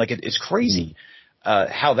 you know what I mean? Like it's crazy,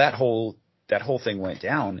 how that whole thing went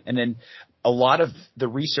down. And then a lot of the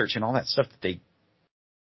research and all that stuff that they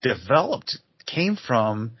developed came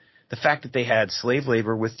from the fact that they had slave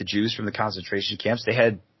labor with the Jews from the concentration camps. They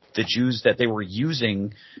had the Jews that they were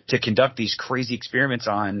using to conduct these crazy experiments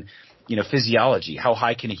on, physiology. How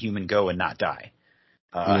high can a human go and not die?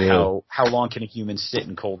 How long can a human sit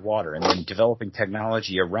in cold water? And then developing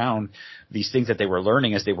technology around these things that they were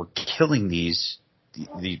learning as they were killing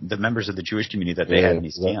the members of the Jewish community that they had in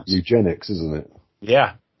these camps. Eugenics, isn't it?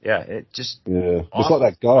 Yeah. It just awful, it's like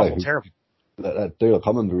that guy terrible. That dude, I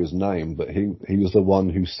can't remember his name, but he was the one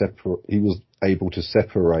who he was able to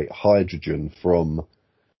separate hydrogen from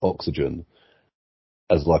oxygen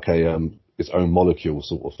as like its own molecule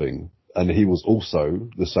sort of thing. And he was also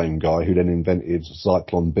the same guy who then invented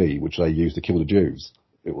Zyklon B, which they used to kill the Jews.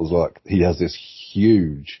 It was like he has this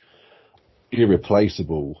huge,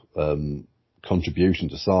 irreplaceable contribution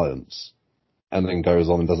to science, and then goes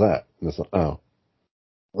on and does that. And it's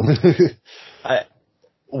like,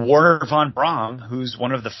 Wernher von Braun, who's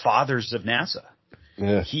one of the fathers of NASA,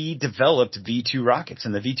 he developed V2 rockets,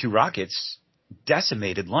 and the V2 rockets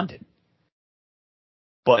decimated London.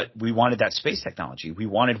 But we wanted that space technology. We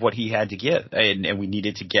wanted what he had to give, and we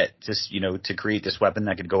needed to get this, to create this weapon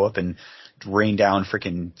that could go up and rain down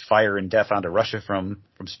freaking fire and death onto Russia from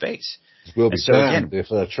space. We'll be damned if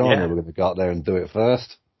China were going to go out there and do it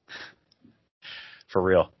first. For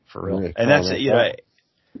real. Yeah, and that's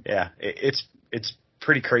it's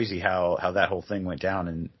pretty crazy how that whole thing went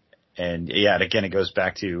down, and again it goes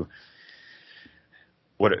back to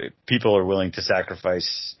what people are willing to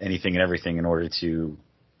sacrifice anything and everything in order to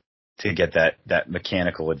get that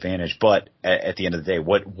mechanical advantage. But at the end of the day,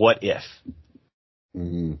 what if?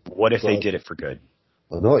 Mm-hmm. What if they did it for good?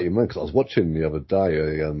 I know what you mean, because I was watching the other day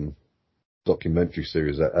a documentary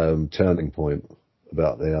series at Turning Point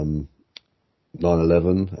about the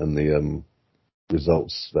 9/11 and the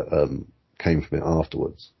results that came from it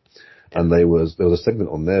afterwards. And there was a segment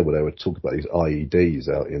on there where they would talk about these IEDs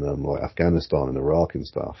out in like Afghanistan and Iraq and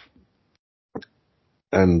stuff.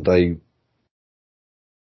 And they,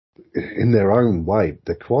 in their own way,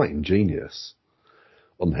 they're quite ingenious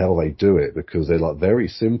on how they do it, because they're like very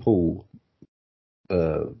simple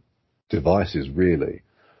devices, really.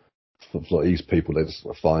 For like these people, they just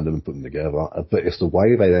find them and put them together. But it's the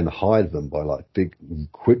way they then hide them by like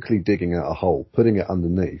quickly digging out a hole, putting it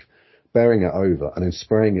underneath, burying it over, and then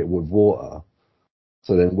spraying it with water.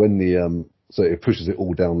 So then when so it pushes it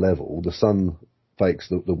all down level, the sun fakes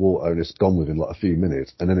the water and it's gone within like a few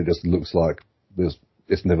minutes, and then it just looks like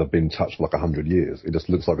it's never been touched for like 100 years. It just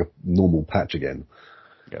looks like a normal patch again.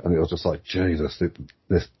 Yep. And it was just like, Jesus,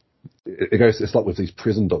 it's like with these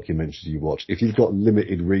prison documentaries you watch. If you've got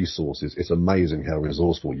limited resources, it's amazing how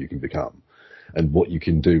resourceful you can become and what you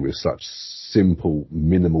can do with such simple,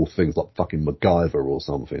 minimal things like fucking MacGyver or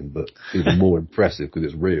something, but even more impressive because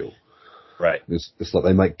it's real. Right. It's like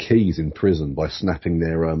they make keys in prison by snapping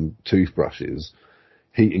their toothbrushes,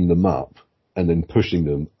 heating them up, and then pushing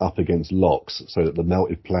them up against locks so that the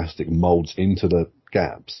melted plastic molds into the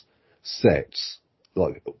gaps, sets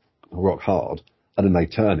like rock hard, and then they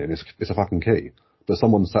turn it. It's a fucking key. But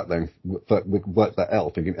someone sat there and worked that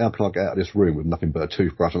out, thinking, how can I get out of this room with nothing but a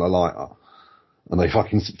toothbrush and a lighter? And they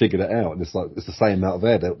fucking figured it out. And it's like, it's the same out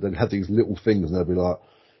there. They'd have these little things and they'll be like,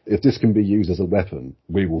 if this can be used as a weapon,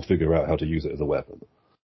 we will figure out how to use it as a weapon.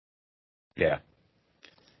 Yeah.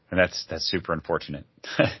 And that's super unfortunate.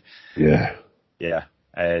 Yeah. Yeah.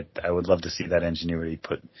 I would love to see that ingenuity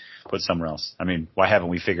put somewhere else. I mean, why haven't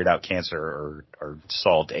we figured out cancer or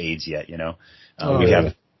solved AIDS yet? You know, we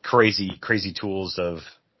have crazy tools of,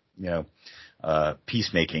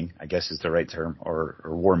 peacemaking, I guess is the right term, or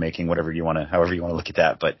war making, however you want to look at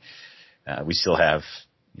that. But, we still have,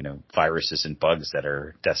 viruses and bugs that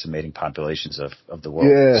are decimating populations of the world.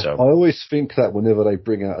 Yeah. So I always think that whenever they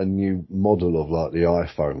bring out a new model of like the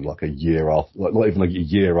iPhone, like a year after, like not even like a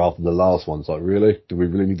year after the last one, it's like, really? Do we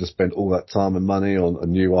really need to spend all that time and money on a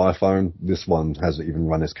new iPhone? This one hasn't even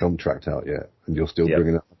run its contract out yet, and you're still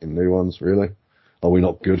bringing out new ones, really? Are we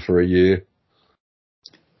not good for a year?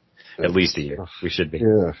 At least a year. We should be.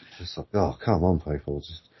 Yeah. It's like, oh, come on, people.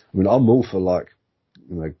 I'm all for like,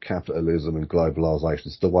 capitalism and globalization.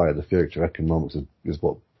 It's the way of the future. Economics is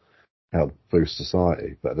what helps boost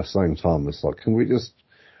society. But at the same time, it's like,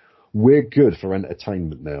 we're good for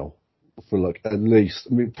entertainment now. For like at least,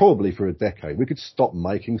 probably for a decade. We could stop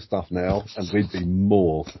making stuff now and we'd be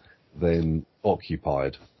more than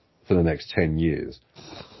occupied for the next 10 years.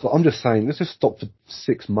 But I'm just saying, let's just stop for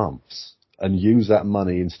 6 months and use that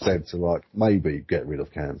money instead to like maybe get rid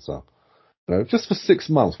of cancer. Just for 6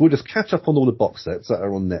 months, we'll just catch up on all the box sets that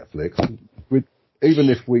are on Netflix. Even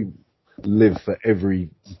if we live for every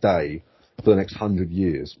day for the next 100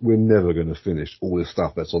 years, we're never going to finish all the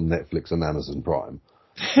stuff that's on Netflix and Amazon Prime.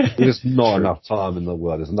 There's not enough time in the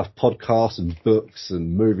world. There's enough podcasts and books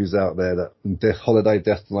and movies out there that holiday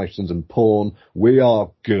destinations and porn. We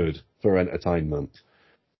are good for entertainment.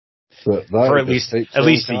 But for at least a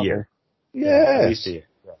year. Yeah, at least a year.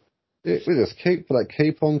 We just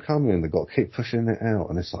keep on coming. They've got to keep pushing it out,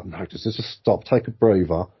 and it's like, no, just stop, take a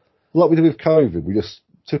breather. Like we did with COVID, we just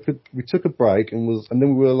took a break and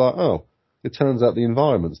then we were like, oh, it turns out the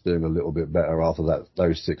environment's doing a little bit better after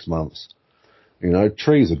those 6 months.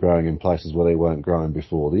 Trees are growing in places where they weren't growing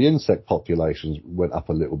before. The insect populations went up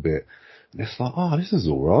a little bit. And it's like, oh, this is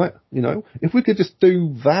all right. If we could just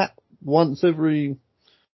do that once every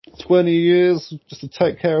 20 years, just to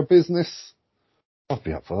take care of business, I'd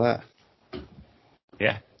be up for that.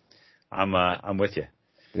 Yeah, I'm with you.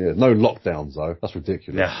 Yeah, no lockdowns though. That's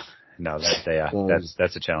ridiculous. No,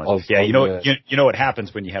 that's a challenge. You know what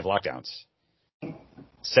happens when you have lockdowns?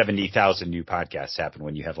 70,000 new podcasts happen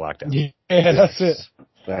when you have lockdowns. Yeah, that's it.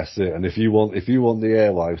 That's it. And if you want the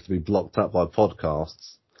airwaves to be blocked up by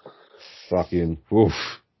podcasts, fucking oof.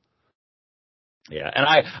 Yeah, and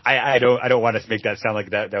I don't want to make that sound like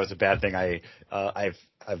that was a bad thing. I've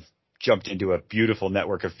jumped into a beautiful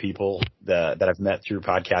network of people that I've met through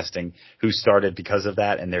podcasting who started because of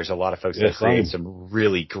that. And there's a lot of folks that create some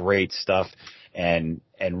really great stuff and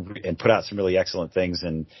put out some really excellent things.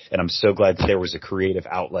 And I'm so glad that there was a creative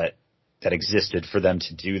outlet that existed for them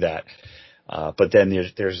to do that. But then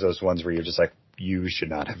there's those ones where you're just like, you should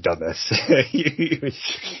not have done this.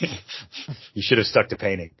 You should have stuck to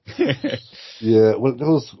painting. Yeah,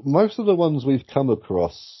 well, most of the ones we've come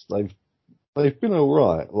across, they've been all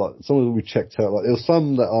right. Like some of them we checked out. Like there were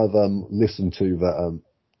some that I've listened to that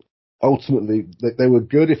ultimately they were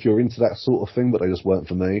good if you're into that sort of thing, but they just weren't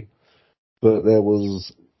for me. But there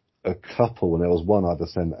was a couple, and there was one I had to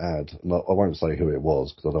send ad, and I won't say who it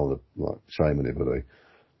was because I don't want to like shame anybody.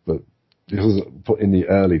 But this was put in the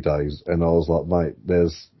early days, and I was like, mate,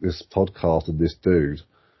 there's this podcast of this dude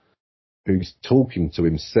who's talking to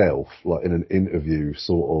himself like in an interview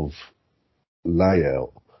sort of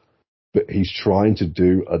layout, but he's trying to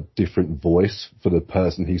do a different voice for the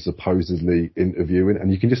person he's supposedly interviewing,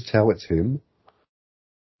 and you can just tell it's him.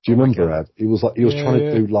 Do you remember, Ad? He was trying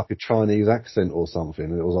to do like a Chinese accent or something,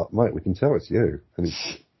 and it was like, mate, we can tell it's you. And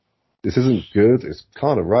this isn't good. It's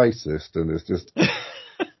kind of racist, and it's just,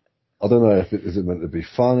 I don't know if is it meant to be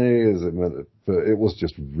funny, is it meant to, but it was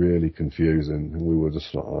just really confusing, and we were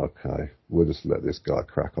just like, okay, we'll just let this guy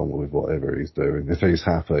crack on with whatever he's doing. If he's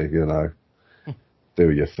happy, do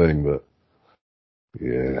your thing, but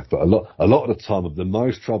yeah, but a lot of the time, the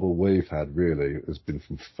most trouble we've had really has been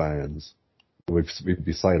from fans. We'd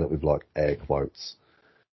be saying it with like air quotes.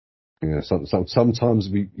 Sometimes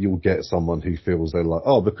you'll get someone who feels they're like,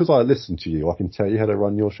 oh, because I listen to you, I can tell you how to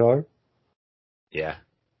run your show. Yeah.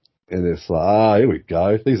 And it's like, here we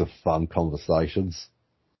go. These are fun conversations.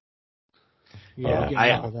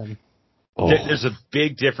 Yeah, there's a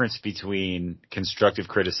big difference between constructive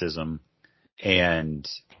criticism and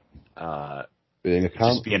being a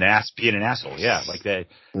cunt. Just being an asshole. Yeah, like that.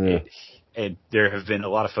 Yeah. And there have been a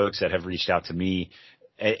lot of folks that have reached out to me,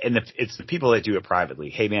 and it's the people that do it privately.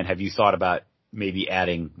 Hey, man, have you thought about maybe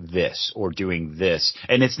adding this or doing this?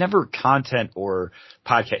 And it's never content or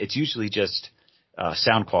podcast. It's usually just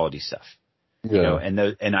sound quality stuff. Yeah. And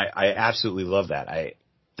I absolutely love that.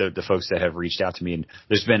 The folks that have reached out to me, and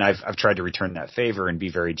I've tried to return that favor and be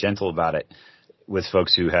very gentle about it with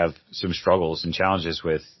folks who have some struggles and challenges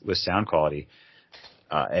with sound quality.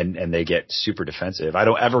 And they get super defensive. I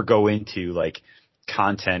don't ever go into like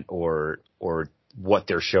content or what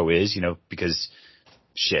their show is, because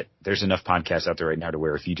shit, there's enough podcasts out there right now to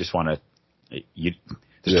where if you just want to,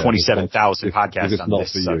 there's 27,000 podcasts on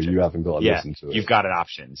this subject. You haven't got to listen to it. You've got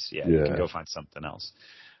options. Yeah, you can go find something else.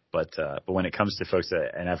 But when it comes to folks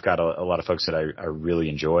and I've got a lot of folks that I really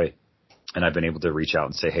enjoy, and I've been able to reach out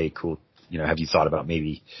and say, hey, cool, have you thought about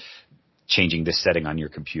maybe changing this setting on your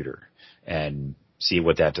computer and see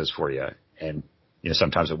what that does for you? And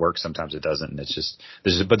sometimes it works, sometimes it doesn't, and it's just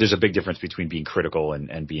there's a big difference between being critical and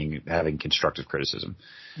having constructive criticism.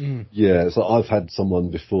 Yeah, so I've had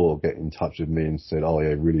someone before get in touch with me and said, "Oh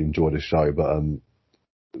yeah, really enjoyed the show, but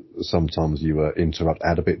sometimes you interrupt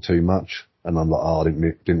ad a bit too much." And I'm like, "Oh, I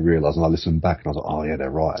didn't realise." And I listened back and I was like, "Oh yeah,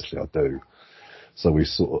 they're right. Actually, I do." So we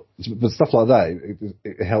but stuff like that,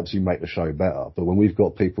 it helps you make the show better. But when we've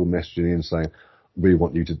got people messaging in saying, I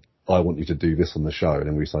want you to do this on the show, and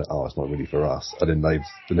then we say, oh, it's not really for us, and then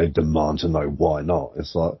they demand to know why not.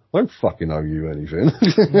 It's like, I don't fucking owe you anything.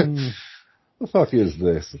 The fuck is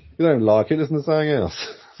this? You don't like it, listen to something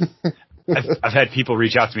else. I've had people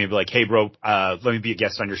reach out to me and be like, hey bro, let me be a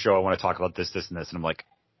guest on your show. I want to talk about this, and this. And I'm like,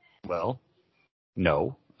 well,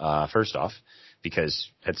 no, first off, because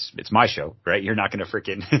it's my show, right? You're not going to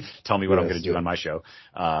freaking tell me what I'm going to do on my show.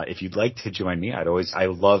 If you'd like to join me, I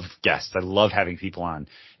love guests. I love having people on.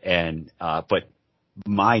 And, but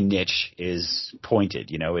my niche is pointed,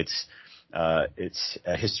 it's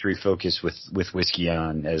a history focus with whiskey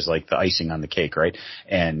on as like the icing on the cake. Right.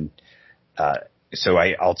 And, so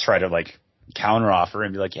I'll try to like counter offer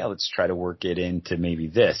and be like, yeah, let's try to work it into maybe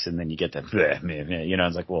this. And then you get that,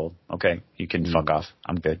 it's like, well, okay, you can fuck off.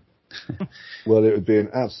 I'm good. Well, it would be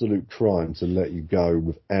an absolute crime to let you go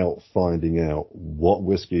without finding out what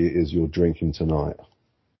whiskey it is you're drinking tonight.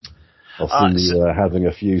 I've seen you having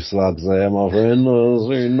a few slugs there, my friend. I was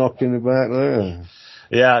really knocking it back there.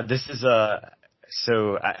 Yeah, this is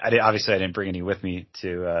so obviously I didn't bring any with me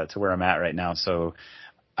to where I'm at right now. So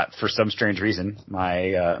for some strange reason,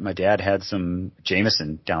 my dad had some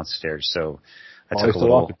Jameson downstairs. So I took a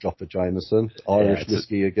little drop of Jameson, Irish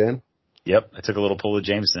whiskey again. Yep, I took a little pull of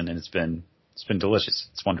Jameson, and it's been delicious.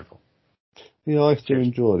 It's wonderful. Yeah, I used to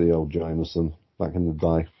enjoy the old Jameson back in the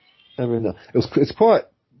day. It's quite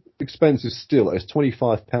expensive still. It's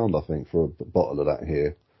 £25, I think, for a bottle of that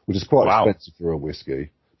here, which is quite expensive for a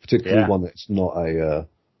whiskey, particularly one that's not a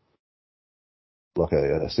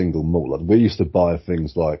single malt. Like, we used to buy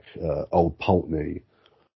things like Old Pulteney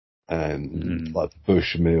and like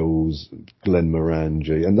Bushmills,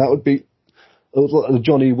 Glenmorangie, and that would be. It was like the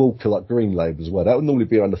Johnny Walker, like green label as well. That would normally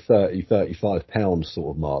be around the £30-35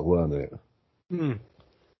 sort of mark, weren't it?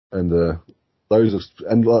 And those are,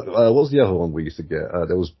 and what was the other one we used to get?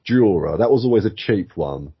 There was Jura. That was always a cheap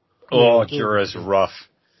one. Oh, Jura's rough.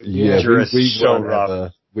 Yeah, Jura's so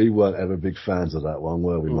rough. We weren't ever big fans of that one,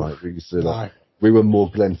 were we, Mike? We used to we were more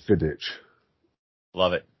Glenfiddich.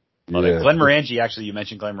 Love it. Love it. Glenmorangie, actually, you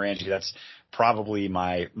mentioned Glenmorangie. That's probably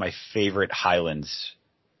my favorite Highlands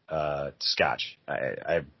Scotch.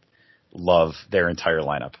 I love their entire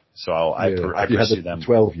lineup. So I pursue them. The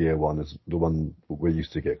 12-year one is the one we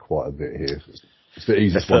used to get quite a bit here. It's the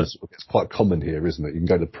easiest one. It's quite common here, isn't it? You can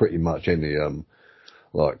go to pretty much any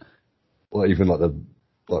even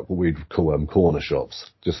what we'd call corner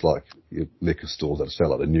shops, just like your liquor stores that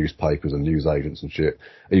sell like the newspapers and news agents and shit.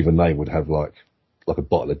 Even they would have like a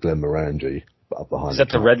bottle of Glenmorangie up behind. Is that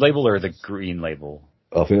the red label or the green label?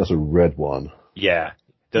 I think that's a red one. Yeah.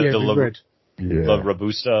 Red. La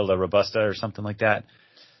Robusta or something like that.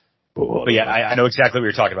 But yeah, I know exactly what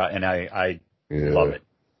you're talking about, and I love it.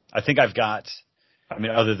 I think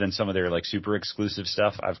other than some of their like super exclusive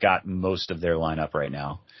stuff, I've got most of their lineup right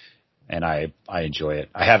now. And I enjoy it.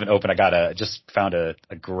 I haven't opened. Just found a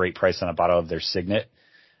great price on a bottle of their Signet.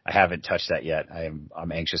 I haven't touched that yet.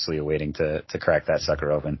 I'm anxiously awaiting to crack that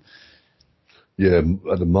sucker open. Yeah,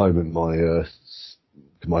 at the moment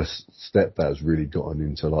my stepdad's really gotten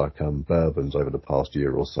into bourbons over the past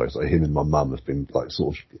year or so. So him and my mum have been like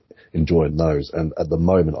sort of enjoying those. And at the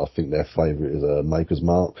moment, I think their favourite is Maker's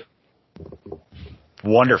Mark.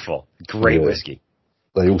 Wonderful, great whiskey.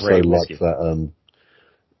 They also like that.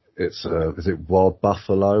 It's is it Wild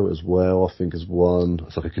Buffalo as well? I think is one.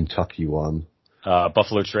 It's like a Kentucky one.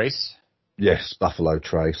 Buffalo Trace. Yes, Buffalo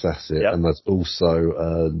Trace. That's it. Yep. And there's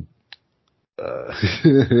also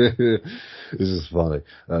this is funny.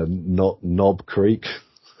 Knob Creek.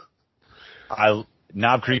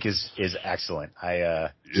 Knob Creek is excellent.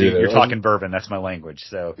 You're talking bourbon. That's my language.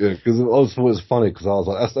 So yeah, because I always thought it was funny because I was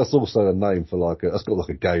like, that's also a name for that's got like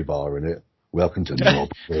a gay bar in it. Welcome to Knob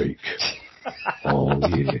Creek. Oh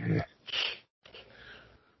yeah.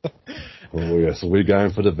 Oh yeah. So we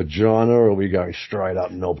going for the vagina or are we going straight up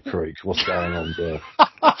Knob Creek? What's going on there?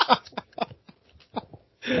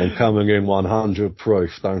 I'm coming in 100 proof,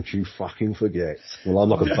 don't you fucking forget. Well, I'm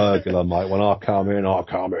like a burglar, mate. When I come in, I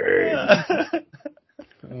come in.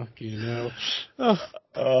 Fucking hell.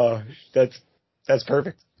 Oh, that's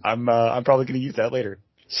perfect. I'm probably going to use that later.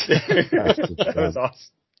 That was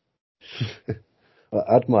awesome.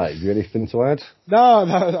 Mate, you anything to add? No,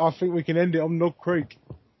 I think we can end it on Knob Creek.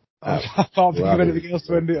 I can't think of anything else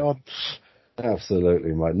to end it on.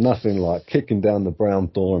 Absolutely, mate. Nothing like kicking down the brown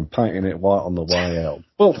door and painting it white on the way out.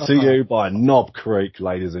 Brought to you by Knob Creek,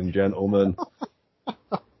 ladies and gentlemen.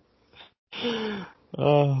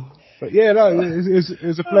 But yeah, no, it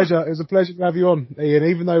was a pleasure. It was a pleasure to have you on, Ian.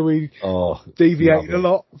 Even though we deviated a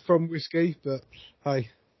lot from whiskey, but hey.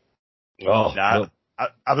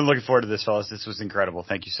 I've been looking forward to this, fellas. This was incredible.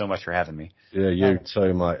 Thank you so much for having me. Yeah, you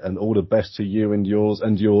too, mate. And all the best to you and yours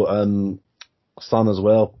and your son as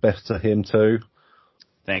well. Best to him too.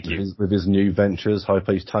 Thank you. With his new ventures. Hope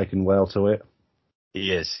he's taken well to it.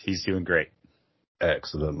 He is. He's doing great.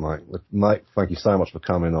 Excellent, mate. Mate, thank you so much for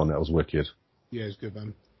coming on. That was wicked. Yeah, it's good,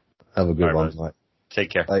 man. Have a good one, mate. Take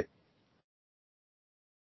care. Bye.